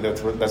imbalance. I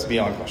think that's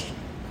beyond question.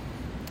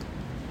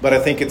 But I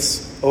think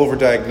it's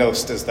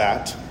overdiagnosed as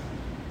that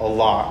a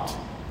lot.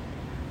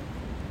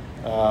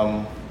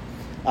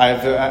 I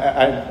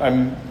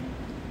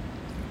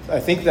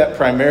think that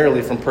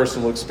primarily from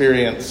personal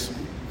experience.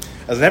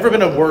 I've never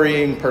been a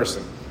worrying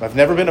person. I've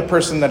never been a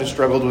person that has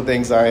struggled with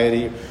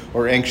anxiety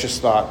or anxious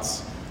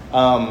thoughts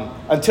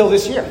until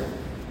this year,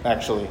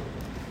 actually.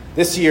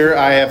 This year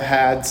I have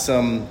had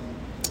some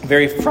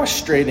very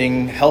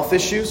frustrating health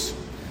issues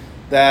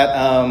that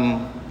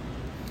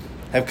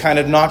have kind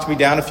of knocked me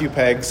down a few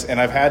pegs, and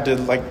I've had to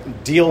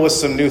deal with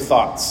some new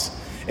thoughts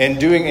and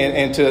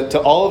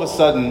to all of a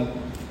sudden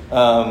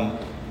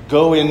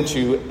go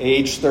into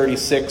age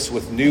 36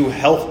 with new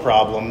health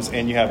problems,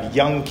 and you have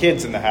young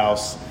kids in the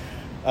house.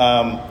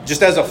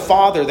 Just as a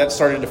father, that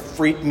started to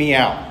freak me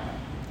out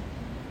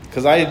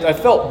because I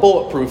felt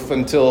bulletproof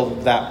until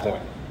that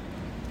point,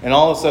 and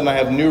all of a sudden I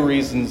have new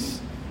reasons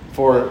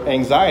for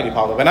anxiety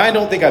pop up. And I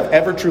don't think I've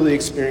ever truly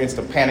experienced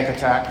a panic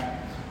attack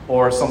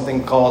or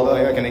something called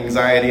like an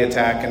anxiety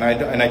attack, and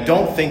I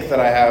don't think that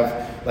I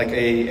have like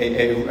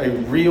a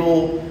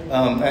real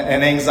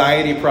an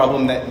anxiety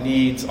problem that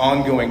needs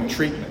ongoing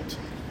treatment.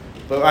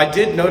 But I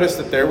did notice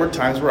that there were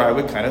times where I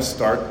would kind of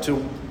start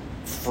to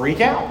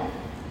freak out,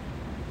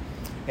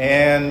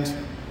 and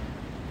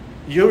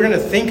you're going to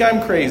think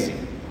I'm crazy,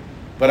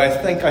 but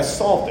I think I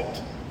solved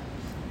it.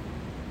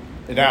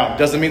 Now, it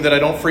doesn't mean that I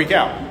don't freak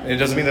out. It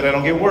doesn't mean that I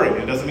don't get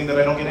worried. It doesn't mean that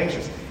I don't get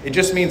anxious. It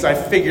just means I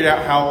figured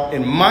out how,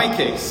 in my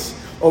case,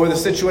 over the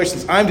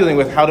situations I'm dealing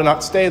with, how to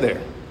not stay there.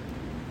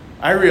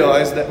 I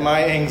realized that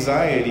my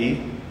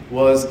anxiety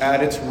was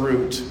at its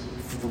root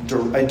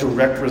a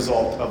direct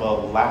result of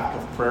a lack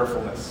of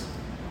prayerfulness.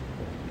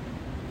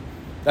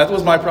 That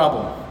was my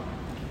problem.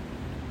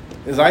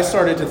 Is I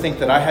started to think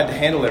that I had to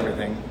handle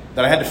everything,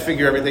 that I had to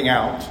figure everything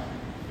out.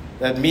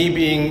 That me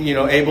being,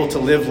 able to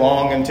live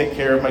long and take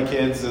care of my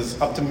kids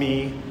is up to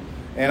me.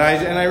 And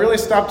I really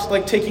stopped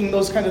taking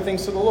those kind of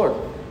things to the Lord.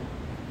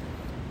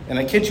 And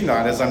I kid you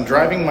not, as I'm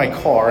driving my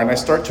car and I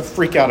start to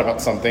freak out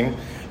about something,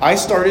 I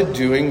started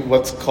doing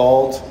what's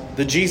called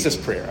the Jesus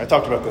Prayer. I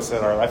talked about this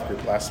at our life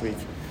group last week.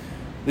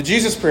 The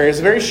Jesus Prayer is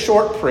a very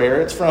short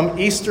prayer. It's from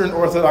Eastern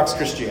Orthodox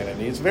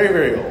Christianity. It's very,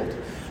 very old.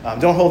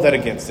 Don't hold that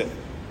against it.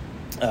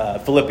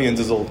 Philippians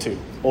is old too.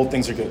 Old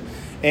things are good.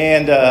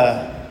 And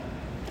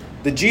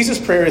the Jesus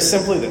Prayer is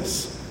simply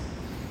this: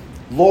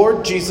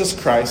 Lord Jesus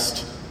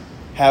Christ,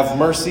 have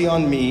mercy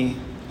on me,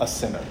 a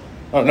sinner.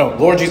 Oh, no.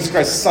 Lord Jesus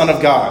Christ, Son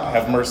of God,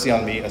 have mercy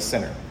on me, a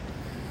sinner.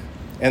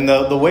 And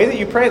the way that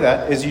you pray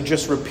that is you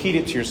just repeat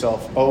it to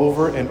yourself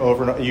over and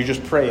over and over. You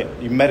just pray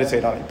it. You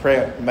meditate on it. Pray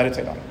it.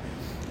 Meditate on it.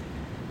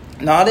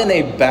 Not in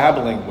a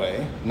babbling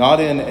way. Not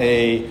in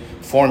a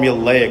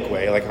formulaic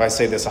way. Like if I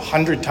say this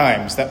 100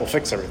 times, that will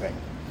fix everything.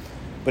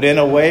 But in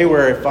a way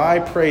where if I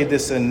pray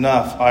this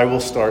enough, I will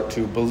start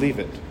to believe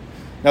it.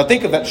 Now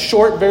think of that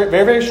short, very,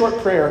 very, very short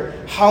prayer.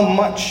 How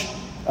much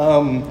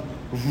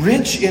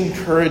rich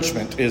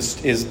encouragement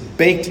is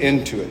baked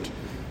into it.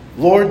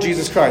 Lord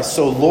Jesus Christ.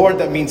 So Lord,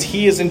 that means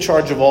He is in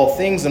charge of all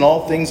things, and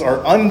all things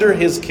are under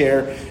His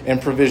care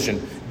and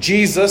provision.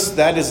 Jesus,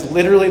 that is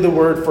literally the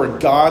word for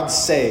God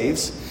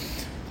saves.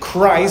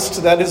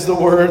 Christ, that is the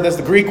word, that's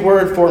the Greek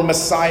word for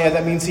Messiah.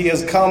 That means He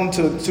has come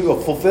to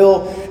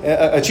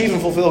achieve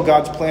and fulfill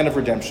God's plan of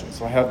redemption.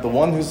 So I have the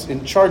one who's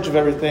in charge of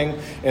everything,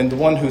 and the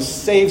one who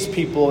saves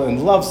people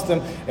and loves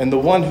them, and the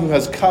one who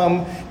has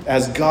come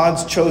as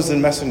God's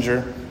chosen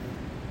messenger,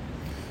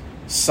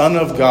 Son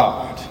of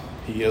God.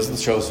 He is the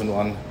chosen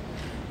one.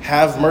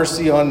 Have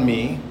mercy on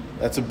me.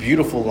 That's a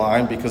beautiful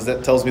line because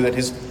that tells me that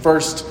his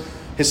first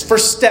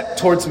step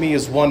towards me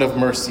is one of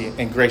mercy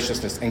and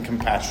graciousness and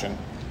compassion.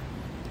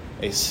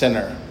 A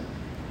sinner,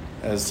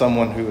 as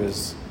someone who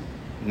is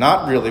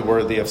not really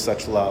worthy of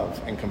such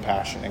love and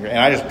compassion. And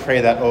I just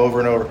pray that over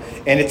and over.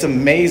 And it's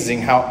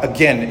amazing how,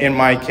 again, in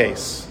my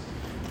case,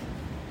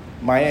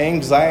 my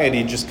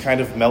anxiety just kind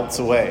of melts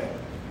away.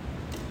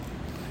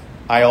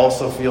 I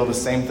also feel the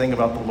same thing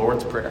about the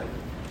Lord's Prayer.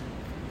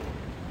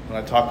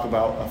 When I talked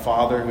about a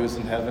Father who's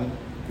in heaven,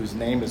 whose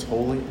name is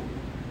holy.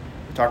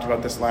 We talked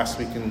about this last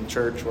week in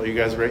church while you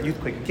guys were at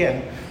Youth Week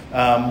again.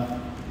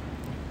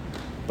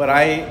 But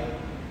I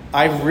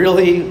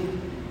really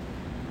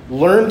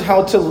learned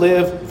how to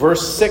live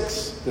verse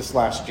 6 this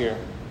last year.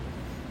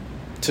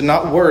 To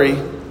not worry,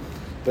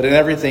 but in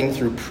everything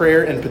through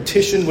prayer and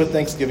petition with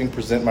thanksgiving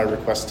present my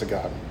requests to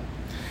God.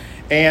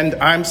 And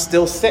I'm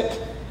still sick.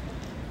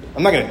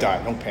 I'm not going to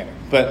die, don't panic.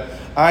 But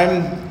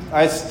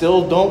I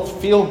still don't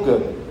feel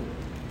good.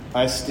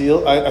 I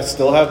still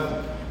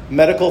have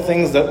medical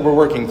things that we're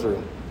working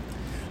through.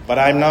 But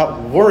I'm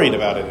not worried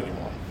about it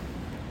anymore.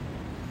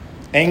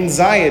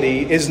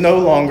 Anxiety is no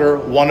longer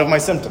one of my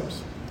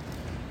symptoms.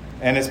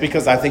 And it's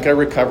because I think I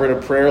recovered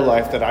a prayer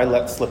life that I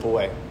let slip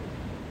away.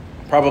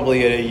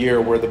 Probably in a year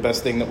where the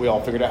best thing that we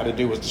all figured out how to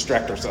do was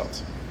distract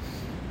ourselves.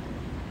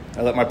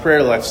 I let my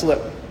prayer life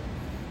slip.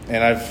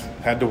 And I've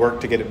had to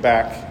work to get it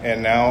back.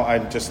 And now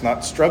I'm just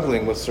not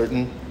struggling with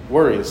certain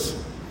worries.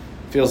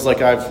 Feels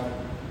like I've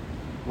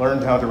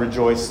learned how to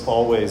rejoice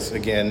always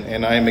again.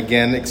 And I am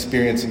again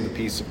experiencing the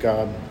peace of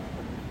God.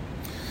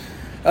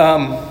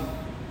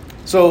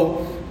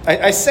 So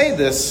I say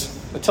this,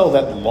 I tell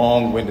that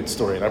long-winded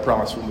story, and I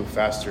promise we'll move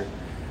faster,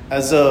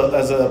 as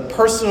a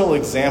personal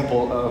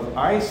example of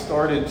I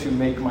started to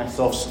make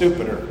myself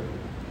stupider.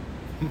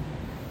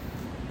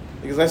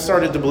 Because I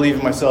started to believe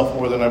in myself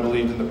more than I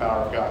believed in the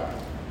power of God.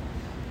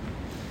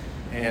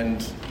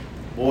 And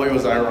boy,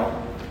 was I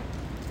wrong.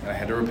 And I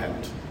had to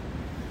repent.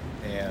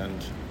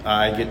 And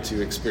I get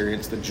to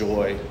experience the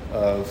joy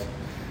of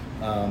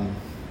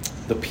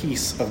the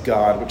peace of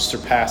God, which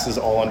surpasses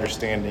all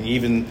understanding.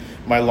 Even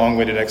my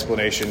long-winded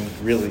explanation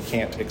really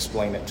can't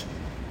explain it.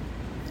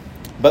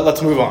 But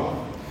let's move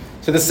on.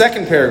 So the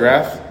second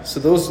paragraph,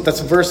 that's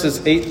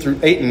verses 8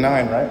 and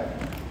 9, right?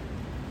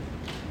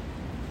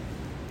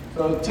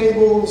 So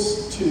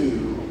tables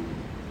 2.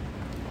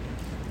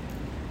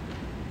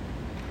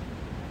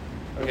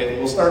 Okay,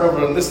 we'll start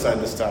over on this side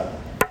this time.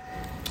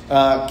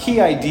 Key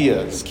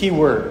ideas, key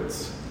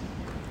words.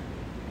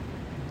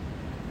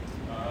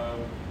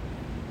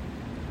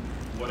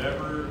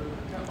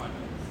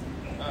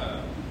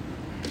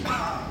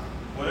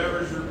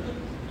 Whatever's your,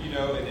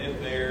 and if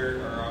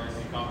there are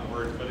obviously common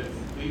words, but it's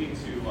leading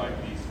to like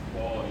these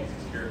qualities,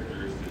 these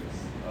characteristics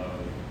of,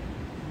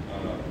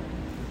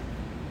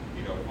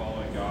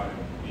 following God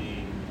and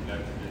being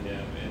connected to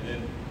Him. And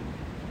then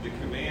the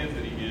commands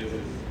that He gives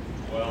is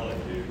dwell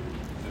and do. It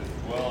says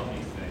dwell in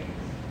these things,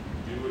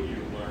 do what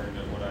you've learned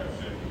and what I've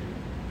shown you.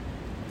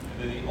 And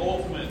then the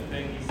ultimate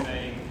thing He's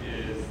saying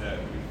is that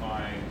we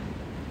find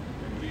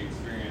and we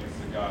experience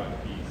the God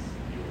of peace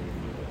dealing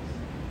with us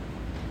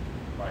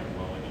by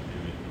dwelling and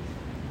doing these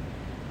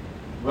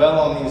things. Dwell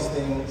on these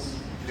things,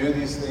 do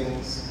these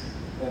things,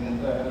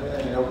 and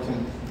we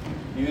can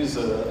use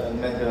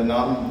a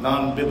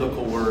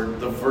non-biblical word,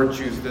 the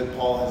virtues that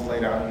Paul has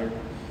laid out here.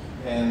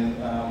 And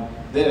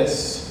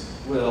this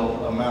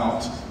will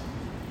amount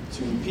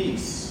to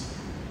peace.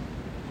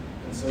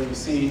 And so you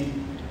see,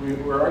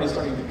 we're already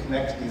starting to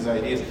connect these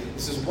ideas.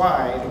 This is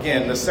why,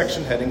 again, the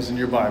section headings in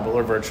your Bible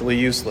are virtually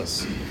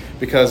useless.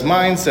 Because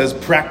mine says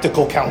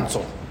practical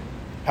counsel.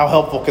 How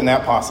helpful can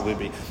that possibly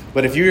be?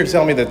 But if you're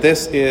telling me that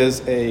this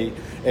is a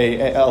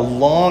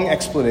long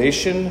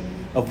explanation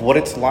of what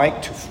it's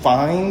like to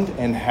find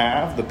and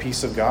have the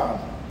peace of God,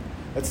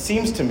 that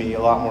seems to me a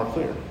lot more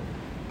clear.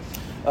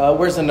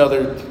 Where's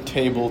another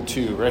table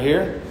 2? Right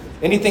here?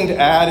 Anything to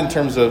add in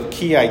terms of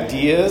key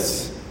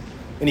ideas?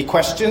 Any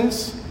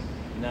questions?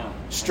 No.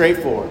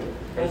 Straightforward.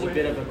 There's a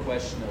bit of a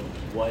question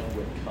of what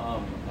would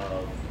come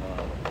of,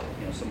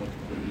 someone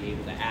would be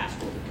able to ask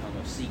what would come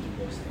of seeking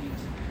those things.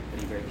 But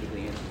he very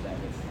quickly answers that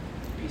with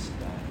the peace of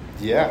God.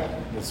 Yeah,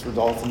 this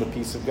results in the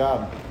peace of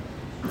God.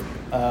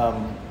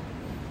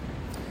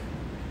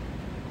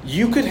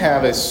 You could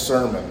have a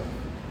sermon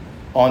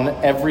on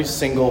every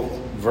single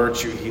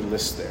virtue he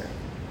lists there.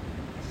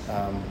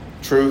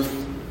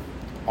 Truth,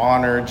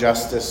 honor,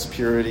 justice,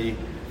 purity,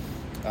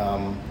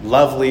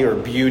 lovely or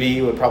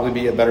beauty would probably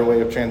be a better way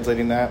of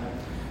translating that.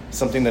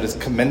 Something that is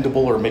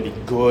commendable or maybe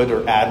good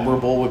or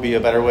admirable would be a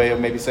better way of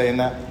maybe saying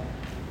that.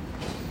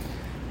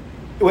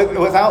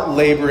 Without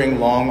laboring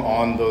long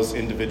on those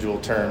individual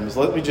terms,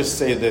 let me just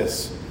say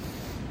this.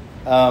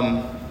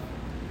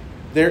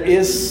 There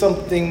is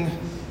something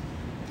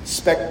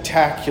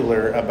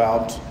spectacular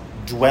about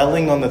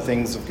dwelling on the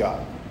things of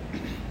God.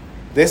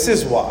 This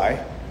is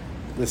why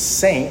the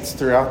saints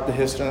throughout the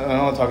history, I'm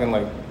not talking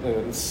like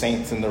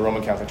saints in the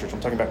Roman Catholic Church, I'm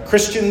talking about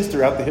Christians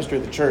throughout the history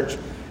of the church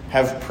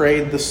have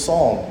prayed the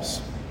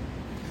Psalms.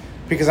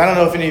 Because I don't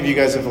know if any of you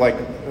guys have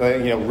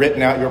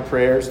written out your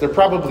prayers. They're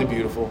probably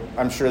beautiful.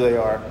 I'm sure they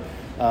are.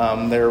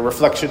 They're a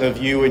reflection of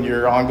you and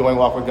your ongoing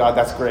walk with God.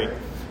 That's great.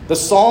 The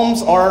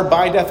Psalms are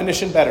by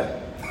definition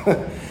better.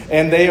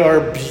 And they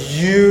are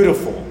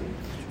beautiful.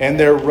 And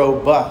they're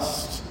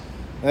robust.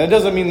 And it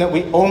doesn't mean that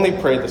we only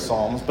pray the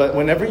Psalms, but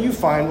whenever you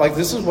find,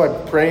 this is why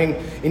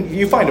praying,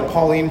 you find a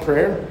Pauline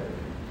prayer,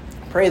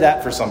 pray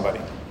that for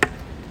somebody.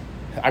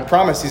 I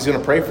promise he's going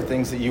to pray for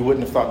things that you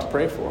wouldn't have thought to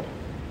pray for.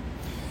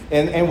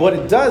 And what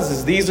it does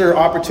is these are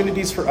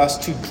opportunities for us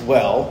to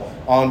dwell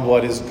on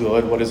what is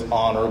good, what is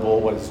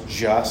honorable, what is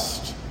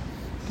just,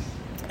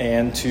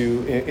 and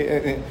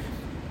to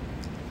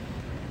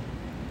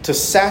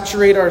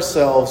saturate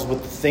ourselves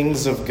with the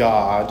things of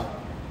God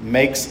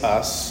makes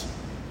us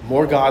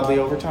more godly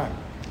over time.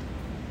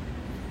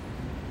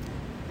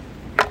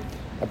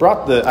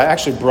 I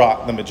actually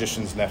brought The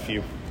Magician's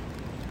Nephew.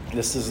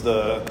 This is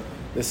the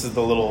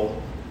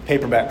little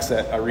paperback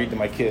set I read to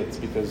my kids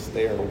because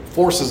they are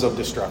forces of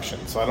destruction,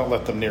 so I don't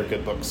let them near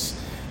good books.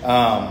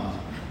 I'm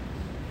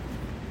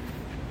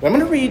going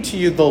to read to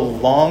you the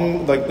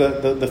long,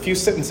 the few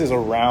sentences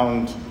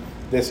around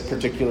this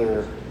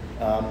particular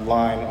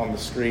line on the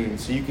screen,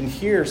 so you can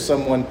hear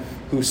someone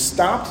who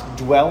stopped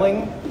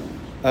dwelling,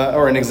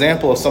 or an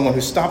example of someone who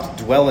stopped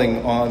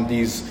dwelling on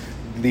these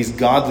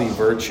godly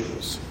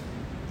virtues,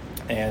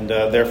 and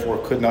therefore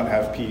could not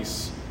have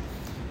peace.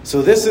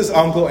 So this is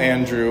Uncle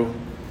Andrew.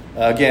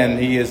 Again,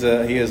 he is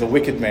a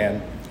wicked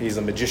man. He's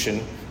a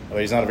magician,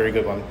 but he's not a very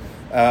good one.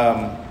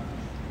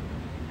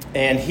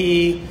 And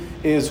he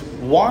is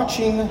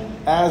watching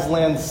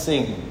Aslan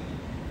sing,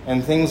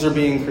 and things are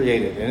being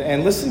created.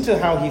 And listen to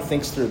how he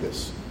thinks through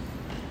this.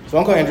 So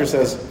Uncle Andrew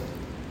says,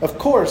 "Of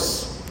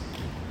course,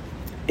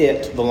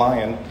 it, the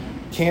lion,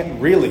 can't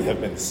really have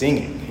been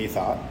singing," he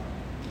thought.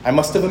 "I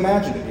must have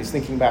imagined it." He's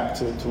thinking back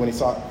to when he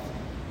saw it.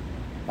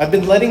 "I've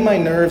been letting my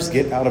nerves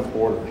get out of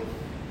order.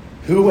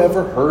 Who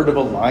ever heard of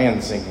a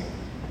lion singing?"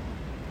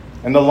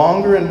 And the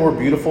longer and more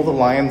beautiful the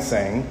lion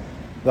sang,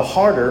 the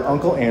harder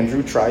Uncle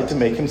Andrew tried to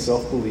make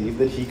himself believe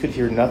that he could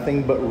hear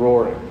nothing but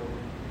roaring.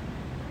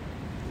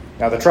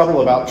 Now, the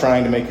trouble about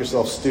trying to make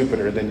yourself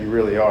stupider than you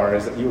really are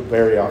is that you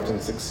very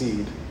often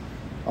succeed.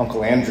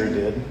 Uncle Andrew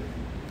did.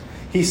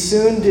 He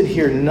soon did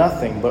hear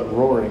nothing but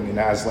roaring in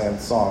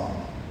Aslan's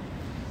song.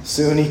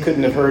 Soon he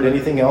couldn't have heard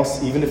anything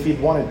else even if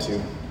he'd wanted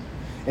to.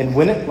 And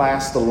when at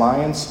last the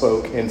lion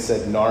spoke and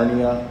said,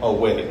 "Narnia,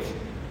 awake,"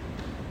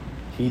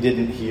 he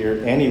didn't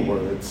hear any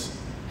words.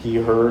 He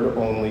heard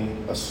only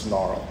a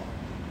snarl.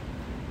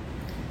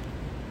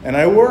 And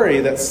I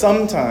worry that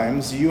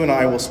sometimes you and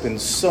I will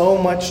spend so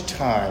much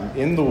time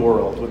in the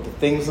world with the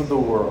things of the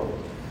world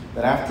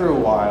that after a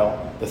while,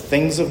 the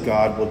things of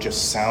God will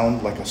just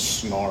sound like a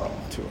snarl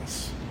to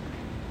us.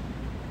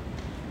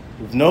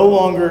 We've no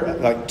longer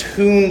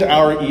tuned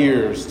our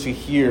ears to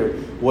hear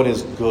what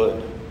is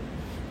good.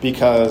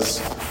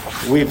 Because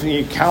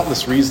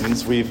countless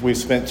reasons, we've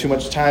spent too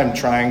much time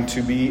trying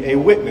to be a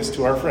witness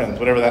to our friends,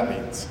 whatever that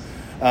means.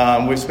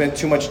 We've spent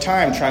too much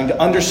time trying to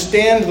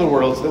understand the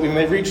world so that we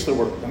may reach the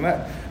world.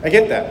 I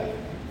get that.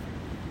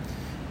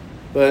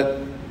 But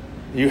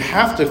you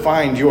have to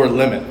find your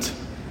limit.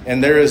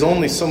 And there is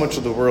only so much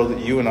of the world that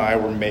you and I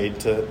were made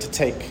to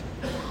take.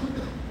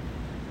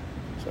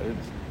 So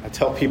I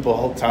tell people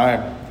all the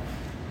time,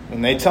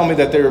 when they tell me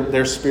that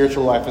their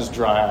spiritual life is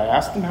dry, I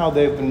ask them how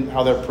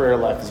their prayer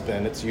life has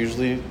been. It's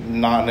usually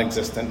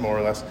non-existent, more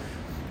or less.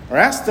 Or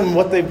ask them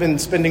what they've been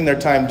spending their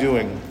time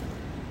doing.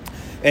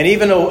 And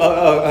even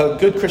a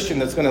good Christian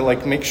that's going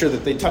to make sure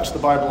that they touch the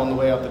Bible on the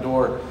way out the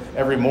door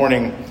every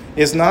morning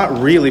is not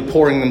really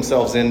pouring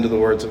themselves into the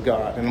words of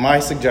God. And my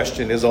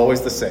suggestion is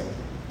always the same.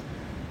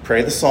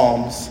 Pray the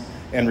Psalms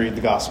and read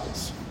the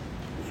Gospels.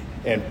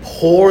 And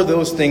pour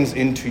those things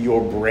into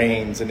your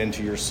brains and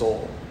into your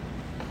soul.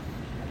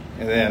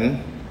 And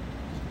then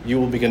you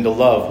will begin to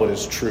love what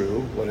is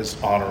true, what is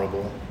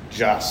honorable,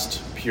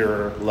 just,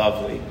 pure,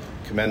 lovely,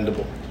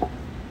 commendable.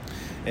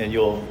 And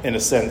you'll, in a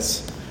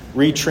sense,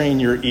 retrain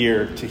your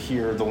ear to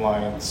hear the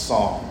lion's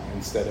song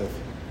instead of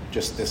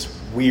just this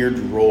weird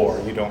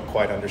roar you don't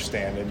quite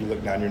understand and you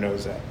look down your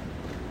nose at.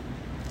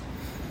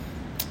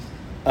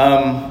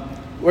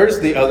 Where's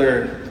the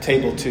other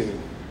table 2?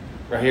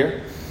 Right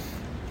here?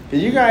 Can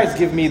you guys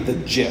give me the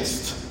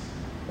gist?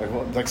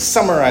 Like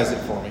summarize it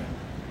for me.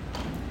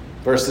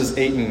 Verses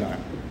 8 and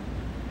 9.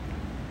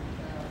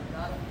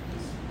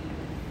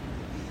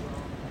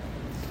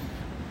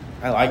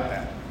 I like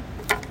that.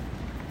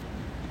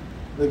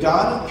 The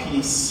God of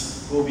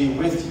peace will be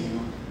with you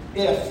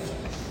if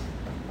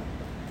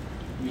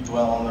you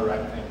dwell on the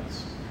right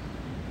things.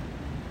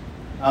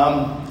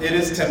 It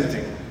is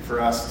tempting for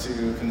us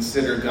to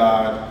consider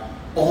God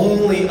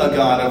only a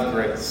God of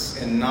grace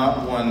and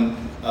not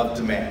one of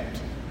demand.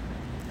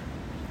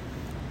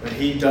 But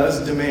he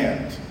does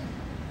demand.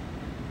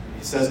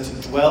 He says to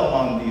dwell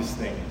on these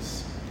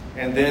things.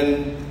 And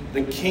then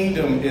the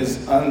kingdom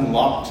is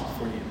unlocked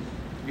for you.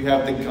 You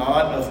have the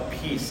God of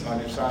peace on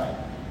your side.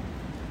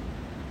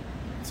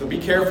 So be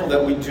careful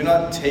that we do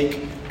not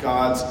take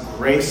God's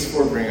grace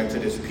for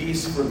granted, his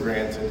peace for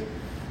granted.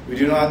 We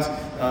do not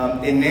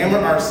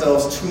enamor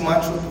ourselves too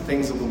much with the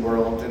things of the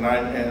world. And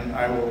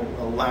I will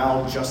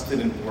allow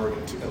Justin and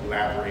Morgan to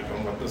elaborate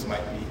on what this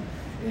might be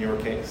in your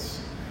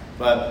case.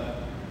 But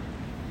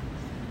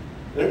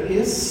there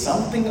is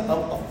something of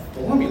a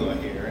formula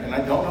here, and I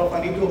don't know if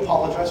I need to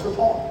apologize for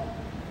Paul.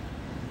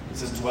 It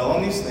says, dwell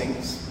on these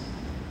things,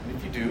 and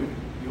if you do,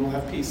 you will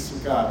have peace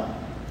with God.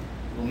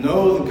 You'll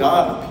know the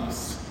God of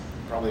peace.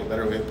 Probably a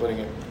better way of putting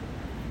it.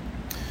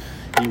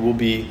 He will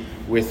be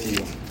with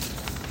you.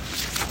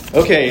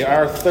 Okay,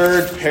 our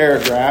third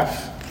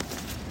paragraph.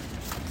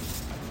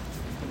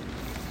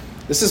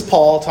 This is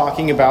Paul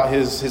talking about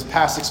his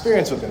past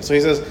experience with him. So he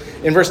says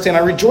in verse 10, I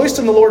rejoiced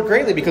in the Lord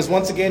greatly because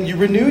once again you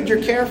renewed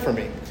your care for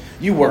me.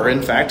 You were,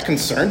 in fact,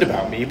 concerned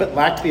about me, but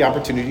lacked the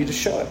opportunity to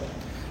show it.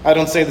 I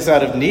don't say this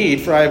out of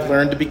need, for I have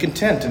learned to be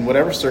content in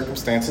whatever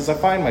circumstances I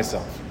find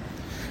myself.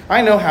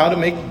 I know how to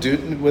make do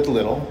with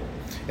little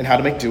and how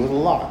to make do with a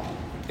lot.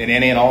 In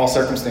any and all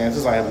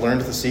circumstances, I have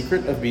learned the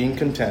secret of being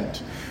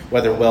content,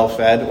 whether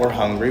well-fed or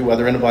hungry,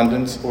 whether in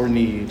abundance or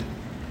need.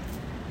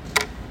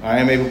 I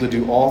am able to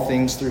do all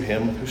things through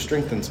him who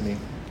strengthens me.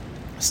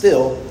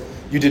 Still,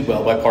 you did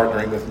well by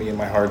partnering with me in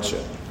my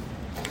hardship.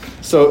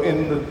 So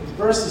in the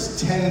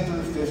verses 10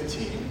 through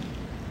 15,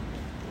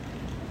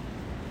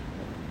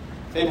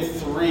 table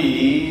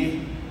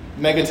 3,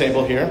 mega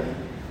table here.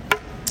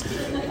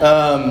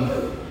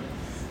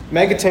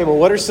 Mega table,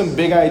 what are some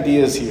big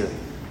ideas here?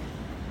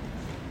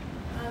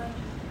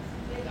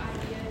 Big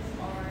ideas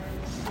are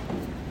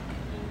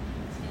being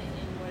content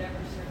in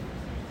whatever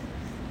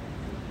circumstances.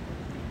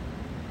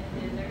 And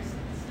then there's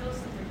still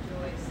some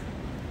rejoicing.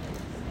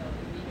 So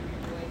we need to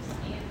rejoice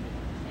and be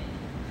content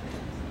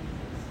in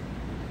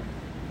circumstances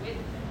with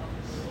the help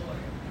of the Lord.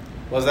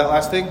 What was that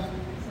last thing? So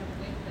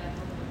with the help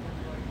of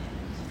the Lord and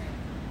his strength.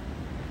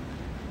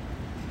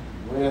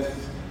 With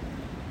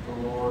the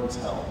Lord's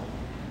help.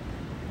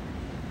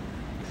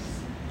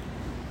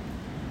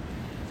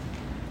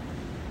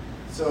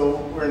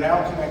 So we're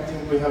now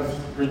connecting. We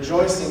have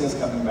rejoicing is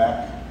coming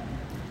back.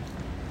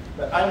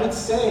 But I would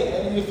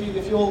say, and if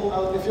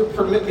you'll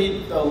permit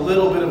me a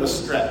little bit of a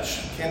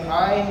stretch, can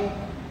I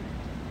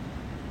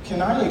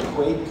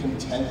equate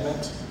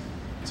contentment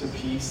to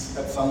peace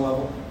at some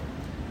level?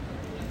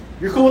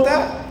 You're cool with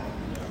that?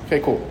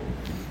 Okay, cool.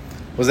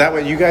 Was that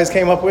what you guys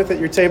came up with at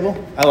your table?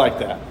 I like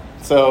that.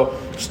 So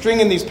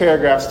stringing these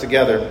paragraphs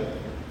together.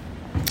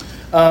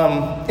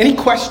 Any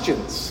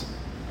questions?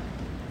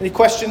 Any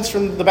questions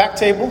from the back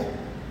table?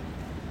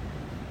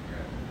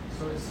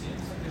 So it seems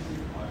like if we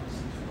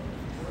obviously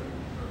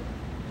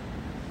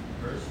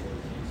verse 14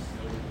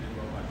 still did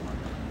well by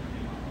partnering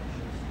in my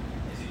hardships.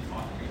 Is he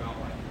talking about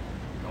like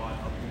God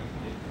helping us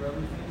get through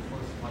everything,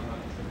 or is he talking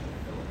about the church of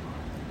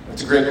Philippi?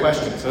 That's a great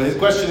question. So his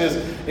question is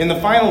in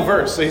the final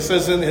verse. So he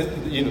says in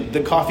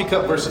the coffee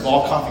cup verse of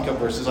all coffee cup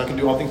verses, I can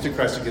do all things through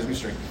Christ who gives me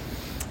strength.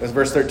 That's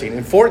verse 13.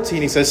 In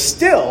 14, he says,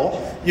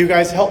 still, you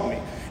guys help me.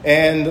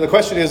 And the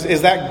question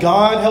is that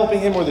God helping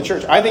him or the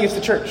church? I think it's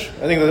the church.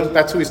 I think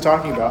that's who he's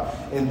talking about.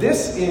 And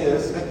this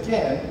is,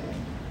 again,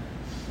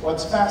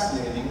 what's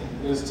fascinating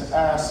is to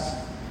ask,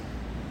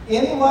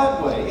 in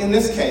what way, in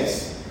this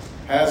case,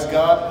 has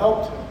God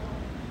helped him?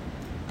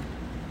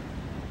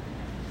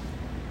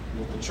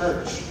 With the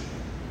church.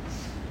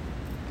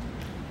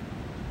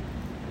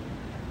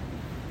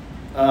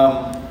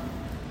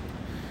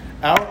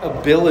 Our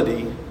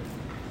ability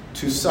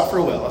to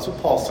suffer well, that's what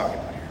Paul's talking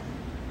about here.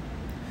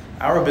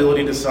 Our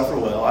ability to suffer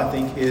well, I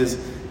think, is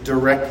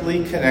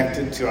directly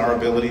connected to our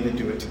ability to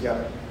do it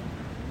together.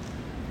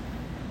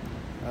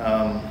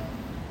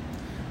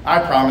 I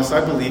promise,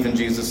 I believe in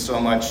Jesus so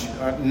much.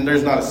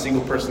 There's not a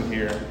single person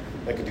here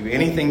that could do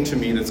anything to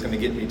me that's going to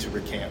get me to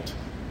recant.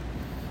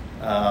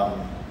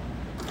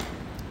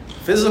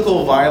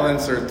 Physical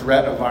violence or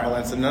threat of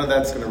violence, and none of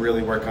that's going to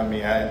really work on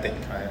me, I think.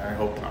 I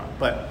hope not.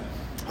 But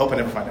I hope I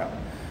never find out.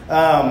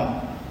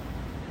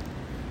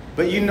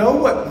 But you know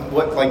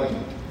what like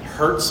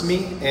hurts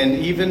me and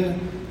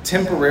even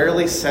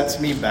temporarily sets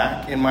me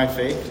back in my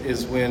faith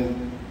is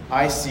when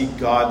I see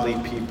godly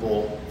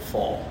people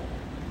fall.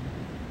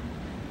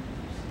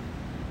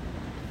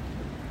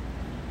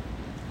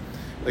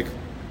 Like,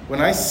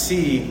 when I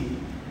see,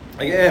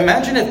 like,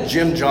 imagine if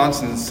Jim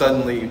Johnson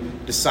suddenly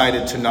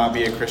decided to not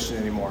be a Christian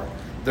anymore.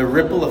 The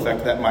ripple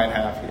effect that might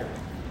have here.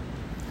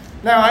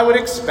 Now, I would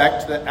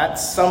expect that at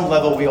some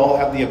level we all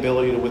have the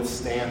ability to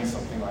withstand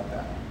something like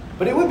that.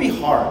 But it would be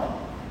hard.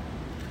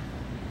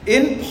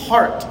 In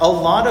part, a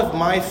lot of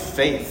my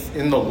faith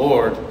in the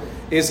Lord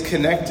is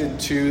connected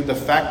to the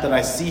fact that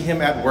I see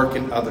Him at work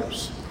in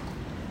others.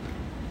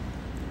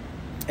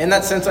 In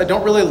that sense, I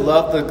don't really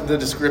love the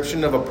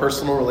description of a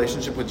personal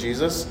relationship with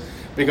Jesus,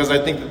 because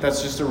I think that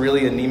that's just a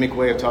really anemic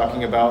way of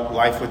talking about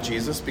life with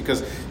Jesus.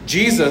 Because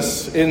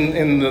Jesus,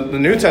 in the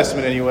New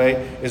Testament anyway,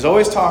 is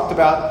always talked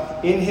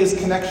about in His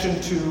connection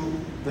to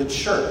the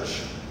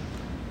church.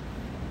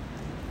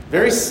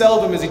 Very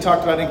seldom is He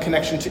talked about in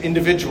connection to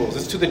individuals.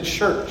 It's to the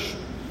church.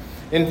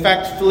 In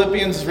fact,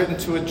 Philippians is written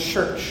to a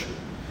church.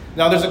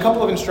 Now, there's a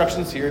couple of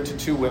instructions here to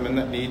two women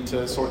that need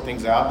to sort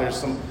things out. There's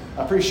some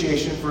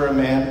appreciation for a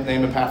man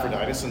named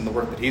Epaphroditus and the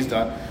work that he's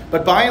done.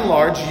 But by and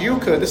large,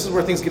 this is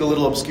where things get a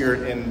little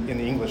obscure in the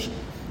English.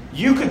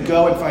 You could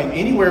go and find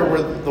anywhere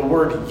where the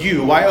word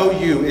you,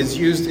 Y-O-U, is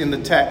used in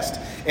the text.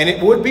 And it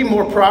would be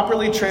more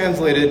properly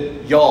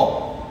translated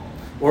y'all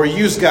or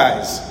yous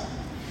guys.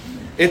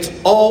 It's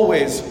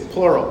always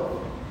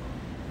plural.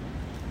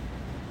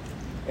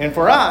 And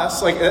for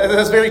us, like,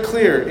 that's very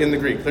clear in the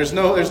Greek. There's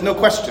no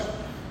question.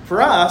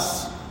 For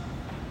us,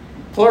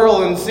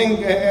 plural and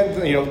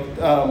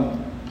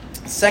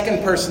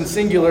second person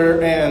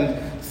singular and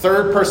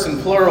third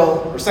person plural,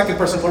 or second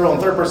person plural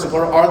and third person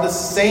plural are the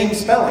same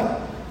spelling.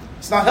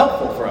 It's not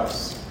helpful for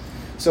us.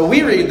 So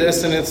we read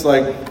this and it's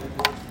like,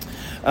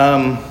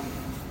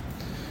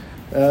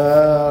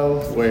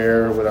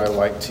 where would I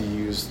like to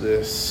use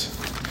this?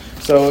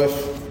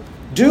 So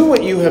do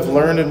what you have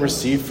learned and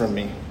received from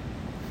me.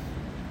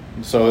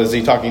 So is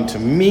he talking to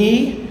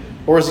me?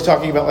 Or is he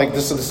talking about like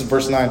this? So this is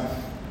verse 9.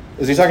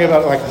 Is he talking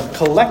about like a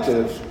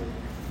collective?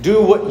 Do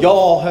what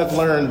y'all have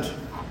learned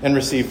and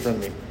received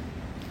from me.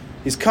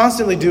 He's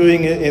constantly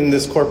doing it in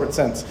this corporate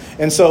sense.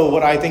 And so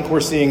what I think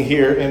we're seeing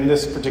here in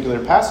this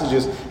particular passage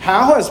is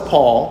how has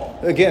Paul,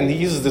 again, he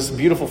uses this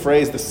beautiful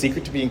phrase, the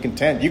secret to being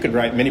content. You could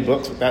write many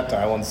books with that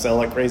title and sell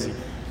like crazy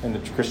in the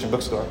Christian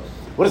bookstore.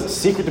 What is the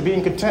secret to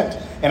being content?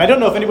 And I don't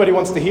know if anybody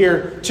wants to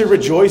hear to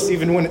rejoice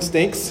even when it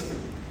stinks.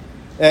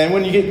 And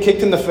when you get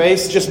kicked in the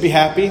face, just be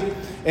happy.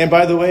 And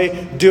by the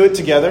way, do it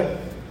together.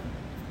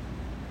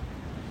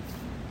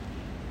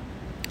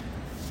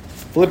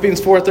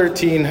 Philippians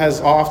 4:13 has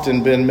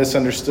often been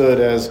misunderstood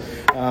as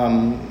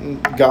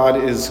God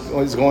is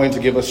going to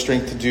give us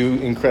strength to do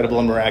incredible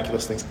and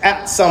miraculous things.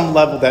 At some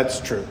level, that's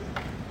true.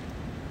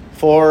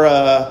 For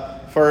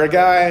a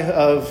guy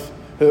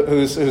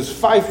who's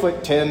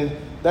 5'10",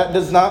 that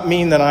does not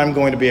mean that I'm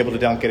going to be able to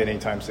dunk it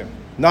anytime soon.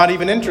 Not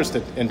even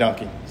interested in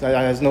dunking. That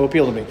has no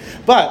appeal to me.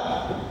 But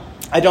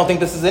I don't think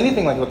this is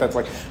anything like what that's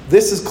like.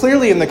 This is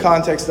clearly in the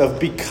context of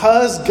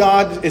because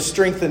God is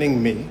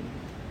strengthening me,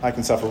 I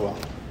can suffer well.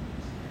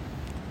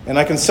 And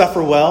I can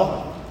suffer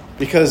well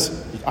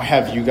because I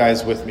have you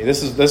guys with me.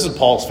 This is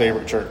Paul's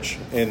favorite church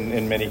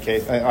in many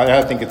cases.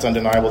 I think it's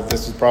undeniable that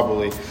this is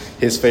probably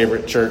his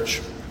favorite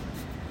church.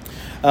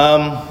 Did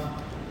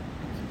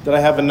I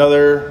have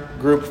another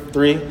group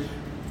 3?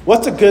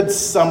 What's a good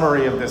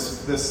summary of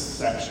this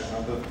section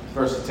of the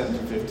verses 10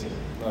 through 15?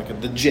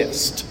 Like the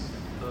gist.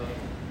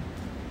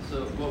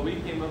 So what we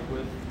came up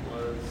with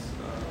was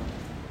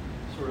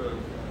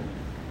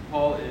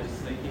Paul is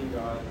thanking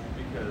God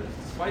because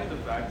despite the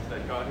fact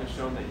that God has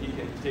shown that He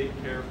can take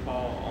care of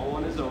Paul all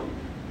on his own,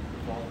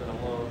 Paul's been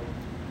alone,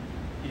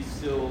 He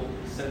still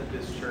sent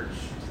this church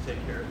to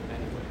take care of him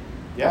anyway.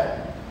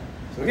 Yeah.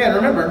 So again,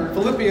 remember,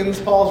 Philippians,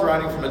 Paul's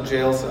writing from a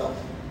jail cell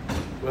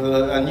with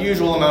an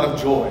unusual amount of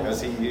joy as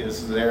he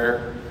is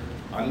there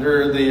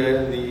under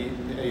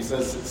he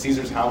says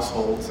Caesar's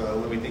household. So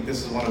we think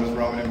this is one of his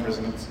Roman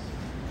imprisonments.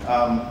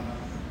 And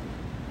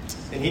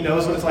he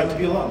knows what it's like to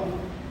be alone.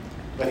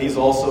 But he's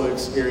also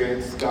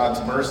experienced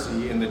God's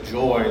mercy and the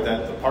joy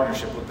that the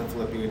partnership with the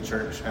Philippian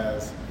church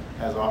has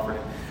offered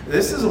him.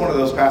 This is one of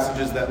those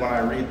passages that when I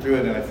read through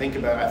it and I think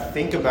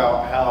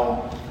about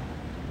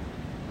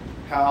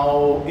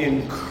how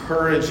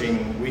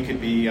encouraging we could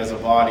be as a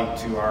body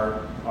to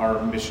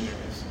our missionaries.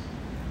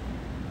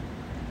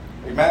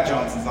 Matt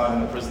Johnson's not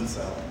in a prison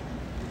cell.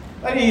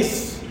 But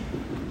he's,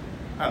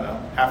 I don't know,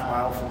 half a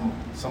mile from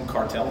some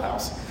cartel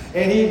house.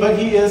 But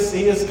he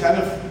is kind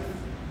of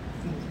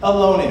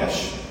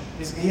alone-ish.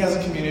 He has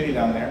a community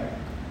down there.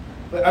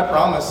 But I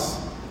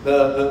promise,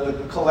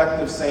 the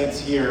collective saints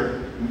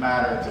here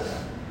matter to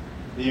him.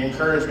 The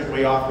encouragement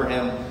we offer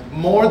him,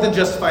 more than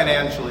just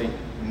financially,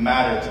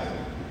 matter to him.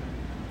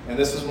 And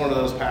this is one of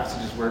those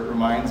passages where it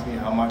reminds me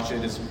how much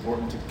it is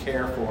important to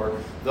care for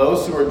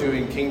those who are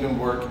doing kingdom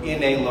work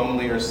in a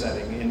lonelier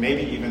setting, and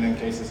maybe even in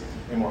cases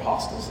a more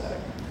hostile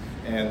setting.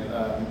 And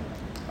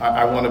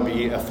I want to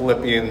be a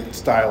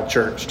Philippian-style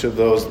church to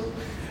those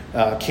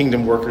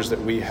kingdom workers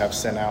that we have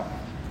sent out.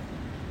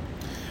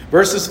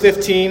 Verses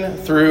 15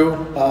 through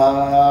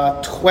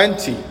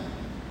 20.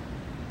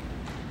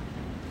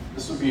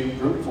 This would be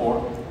group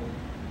 4.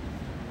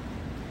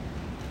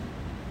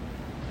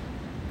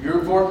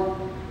 Group 4,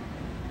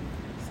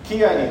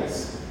 key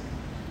ideas.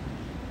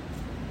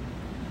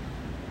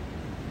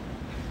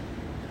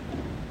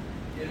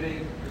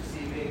 Giving,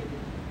 receiving,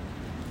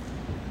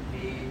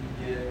 need,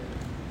 give,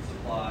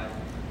 supply.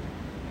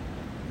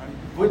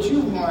 Would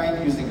you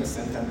mind using a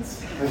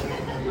sentence?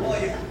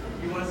 Well,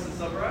 you want us to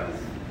summarize?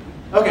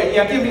 Okay,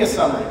 yeah, give me a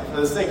summary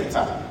for the sake of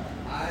time.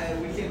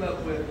 We came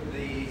up with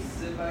the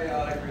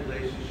symbiotic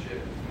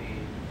relationship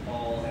between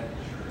Paul and the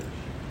church.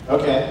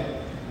 Okay,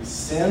 the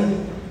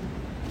symbiotic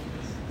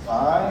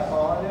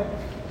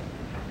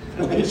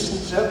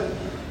relationship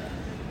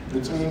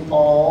between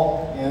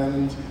Paul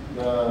and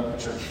the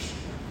church.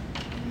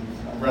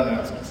 I'm running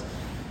out of space.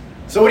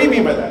 So what do you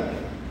mean by that?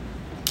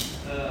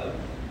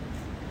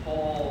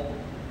 Paul,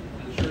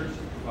 the church is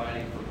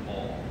providing for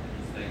Paul, and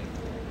he's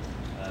thankful.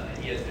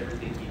 He has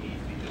everything he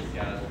needs because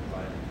God is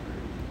providing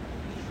through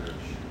the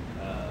church.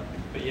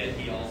 But yet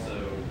he also,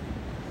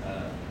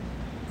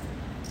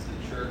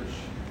 the church,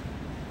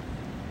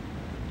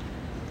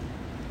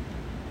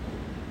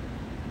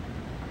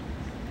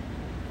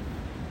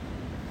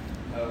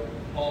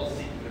 Paul is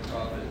seeking the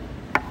profit,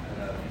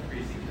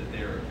 increasing to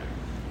their account.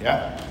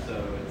 Yeah. So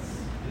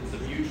it's a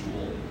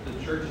mutual. The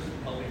church is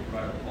helping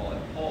provide for Paul,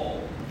 and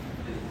Paul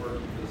is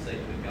working for the sake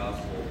of the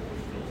gospel,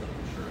 which builds up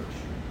the church.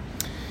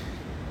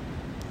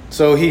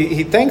 So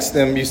he thanks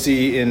them, you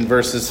see, in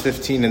verses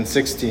 15 and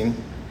 16.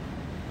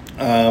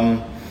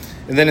 And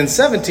then in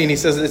 17, he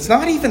says, it's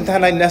not even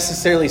that I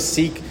necessarily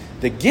seek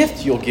the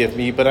gift you'll give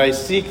me, but I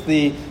seek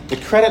the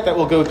credit that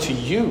will go to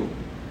you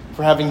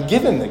for having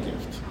given the gift.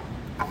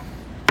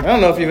 I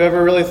don't know if you've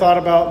ever really thought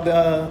about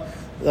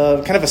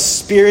kind of a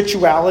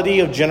spirituality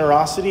of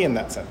generosity in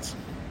that sense.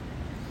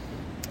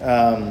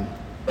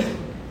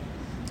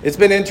 It's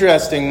been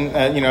interesting,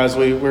 as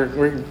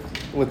we're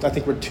I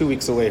think we're 2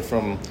 weeks away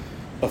from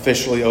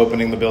officially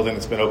opening the building.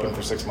 It's been open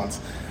for 6 months.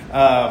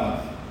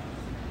 But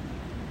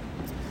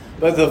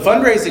the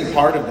fundraising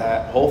part of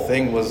that whole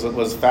thing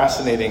was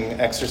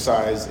fascinating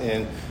exercise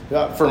in,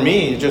 for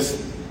me,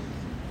 just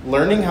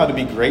learning how to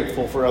be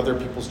grateful for other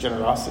people's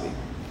generosity.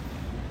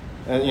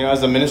 And,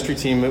 as a ministry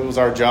team, it was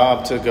our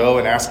job to go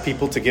and ask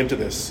people to give to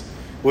this,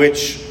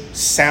 which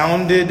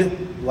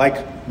sounded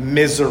like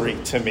misery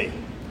to me.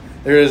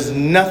 There is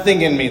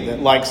nothing in me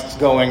that likes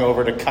going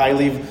over to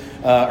Kylie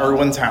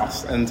Irwin's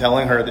house and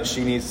telling her that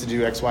she needs to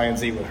do X, Y, and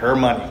Z with her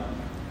money.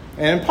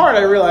 And in part,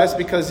 I realized,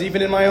 because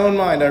even in my own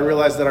mind, I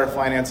realized that our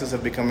finances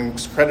have become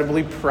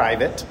incredibly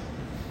private,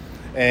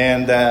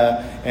 and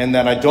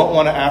that I don't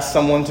want to ask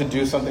someone to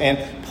do something. And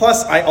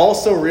plus, I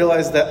also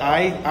realized that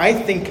I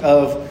think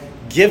of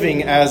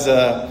giving as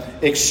a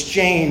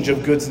exchange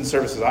of goods and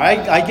services.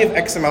 I give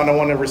X amount, I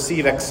want to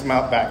receive X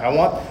amount back. I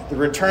want the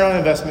return on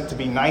investment to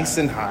be nice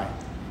and high.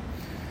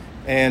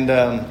 And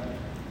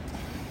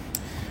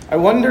I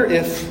wonder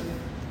if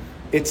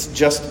it's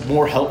just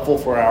more helpful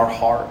for our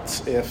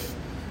hearts if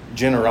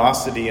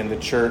generosity in the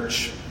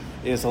church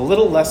is a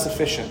little less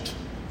efficient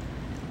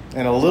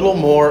and a little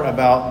more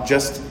about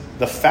just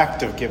the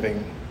fact of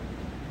giving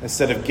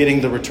instead of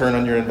getting the return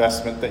on your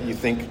investment that you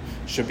think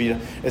should be.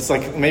 It's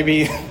like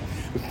maybe,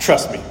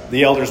 trust me,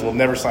 the elders will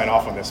never sign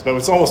off on this, but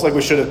it's almost like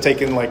we should have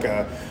taken like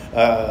a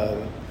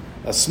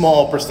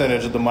small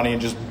percentage of the money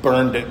and just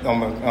burned it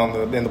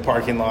in the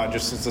parking lot,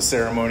 just as a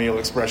ceremonial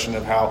expression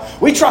of how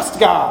we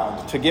trust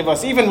God to give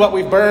us even what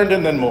we've burned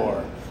and then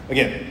more.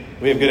 Again,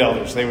 we have good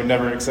elders. They would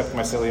never accept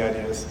my silly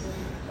ideas.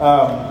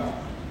 But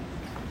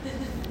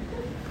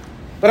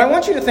I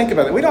want you to think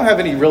about it. We don't have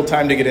any real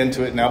time to get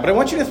into it now, but I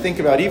want you to think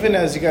about, even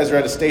as you guys are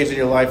at a stage in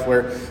your life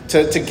where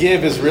to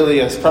give is really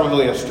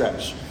probably a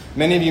stretch.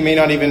 Many of you may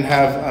not even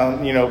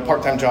have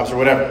part-time jobs or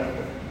whatever.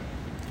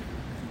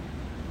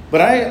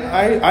 But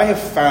I have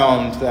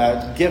found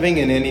that giving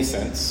in any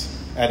sense,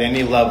 at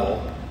any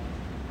level,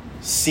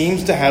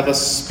 seems to have a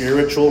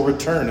spiritual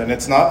return. And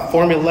it's not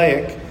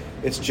formulaic.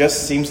 It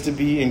just seems to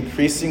be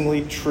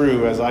increasingly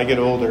true as I get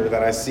older,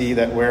 that I see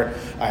that where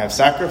I have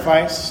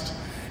sacrificed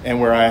and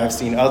where I have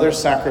seen others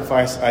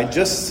sacrifice, I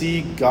just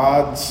see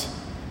God's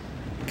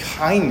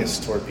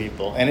kindness toward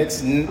people. And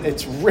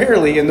it's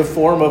rarely in the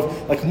form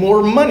of like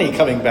more money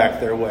coming back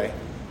their way.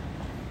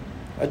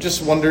 I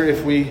just wonder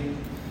if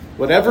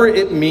whatever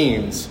it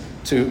means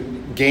to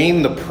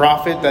gain the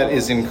profit that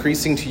is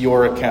increasing to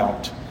your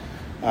account,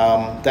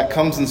 that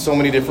comes in so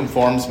many different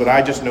forms, but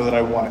I just know that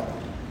I want it.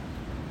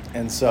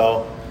 And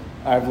so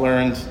I've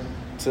learned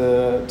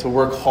to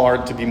work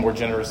hard to be more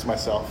generous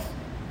myself.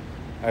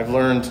 I've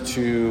learned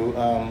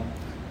to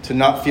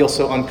not feel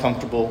so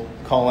uncomfortable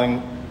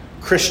calling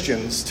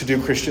Christians to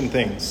do Christian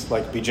things,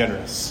 like be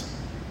generous.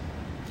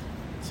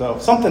 So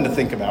something to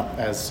think about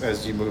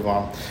as you move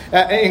on.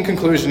 In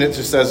conclusion, it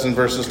just says in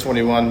verses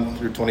 21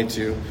 through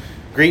 22,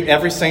 Greet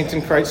every saint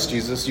in Christ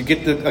Jesus. You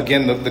get,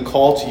 the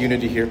call to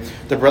unity here.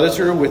 The brothers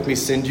who are with me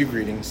send you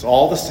greetings.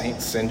 All the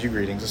saints send you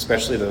greetings,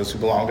 especially those who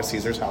belong to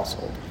Caesar's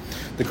household.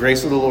 The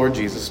grace of the Lord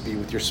Jesus be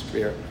with your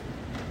spirit.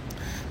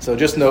 So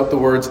just note the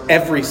words,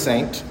 every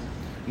saint.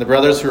 And the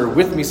brothers who are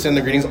with me send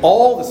the greetings.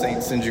 All the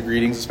saints send you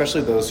greetings,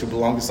 especially those who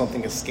belong to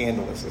something as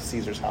scandalous as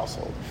Caesar's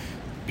household.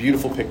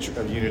 Beautiful picture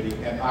of unity.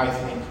 And I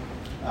think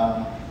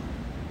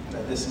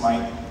that this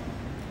might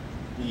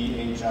be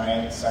a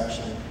giant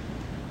section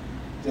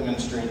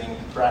demonstrating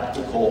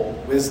practical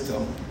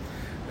wisdom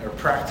or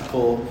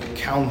practical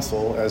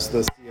counsel, as the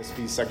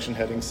CSB section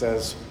heading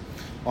says,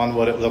 on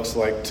what it looks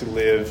like to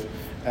live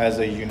as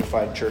a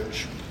unified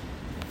church.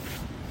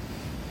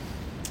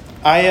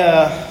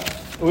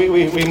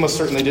 We most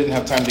certainly didn't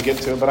have time to get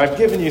to it, but I've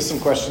given you some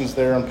questions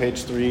there on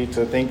page 3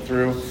 to think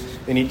through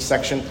in each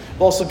section.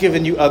 I've also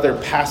given you other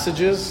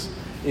passages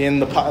in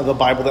the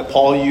Bible that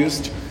Paul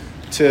used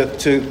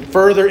to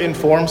further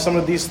inform some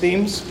of these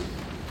themes.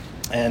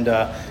 And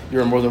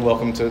you're more than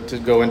welcome to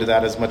go into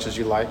that as much as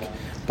you like.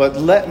 But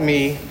let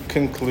me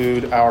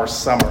conclude our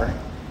summer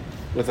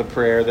with a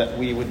prayer that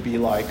we would be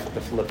like the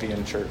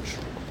Philippian church.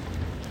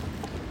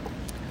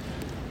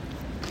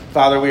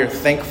 Father, we are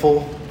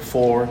thankful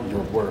for your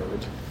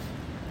word.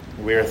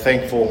 We are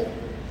thankful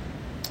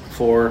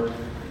for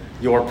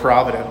your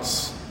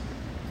providence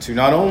to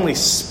not only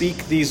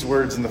speak these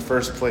words in the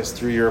first place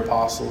through your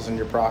apostles and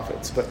your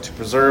prophets, but to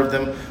preserve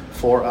them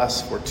for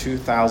us for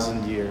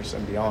 2,000 years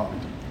and beyond.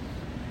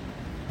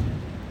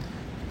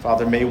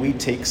 Father, may we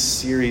take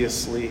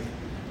seriously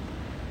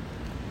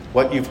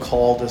what you've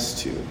called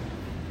us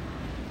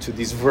to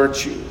these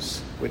virtues,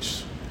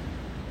 which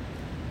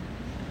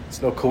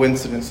it's no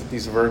coincidence that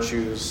these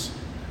virtues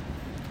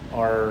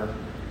are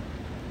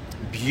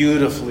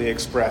beautifully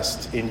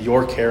expressed in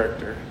your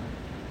character.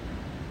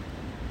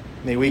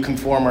 May we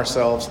conform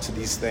ourselves to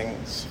these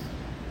things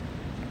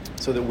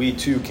so that we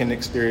too can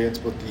experience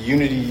both the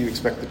unity you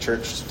expect the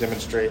church to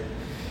demonstrate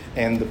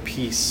and the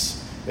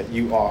peace that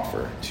you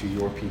offer to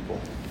your people.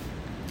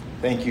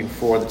 Thank you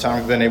for the time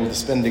we've been able to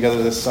spend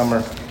together this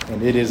summer,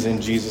 and it is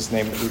in Jesus'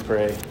 name that we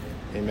pray.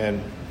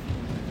 Amen.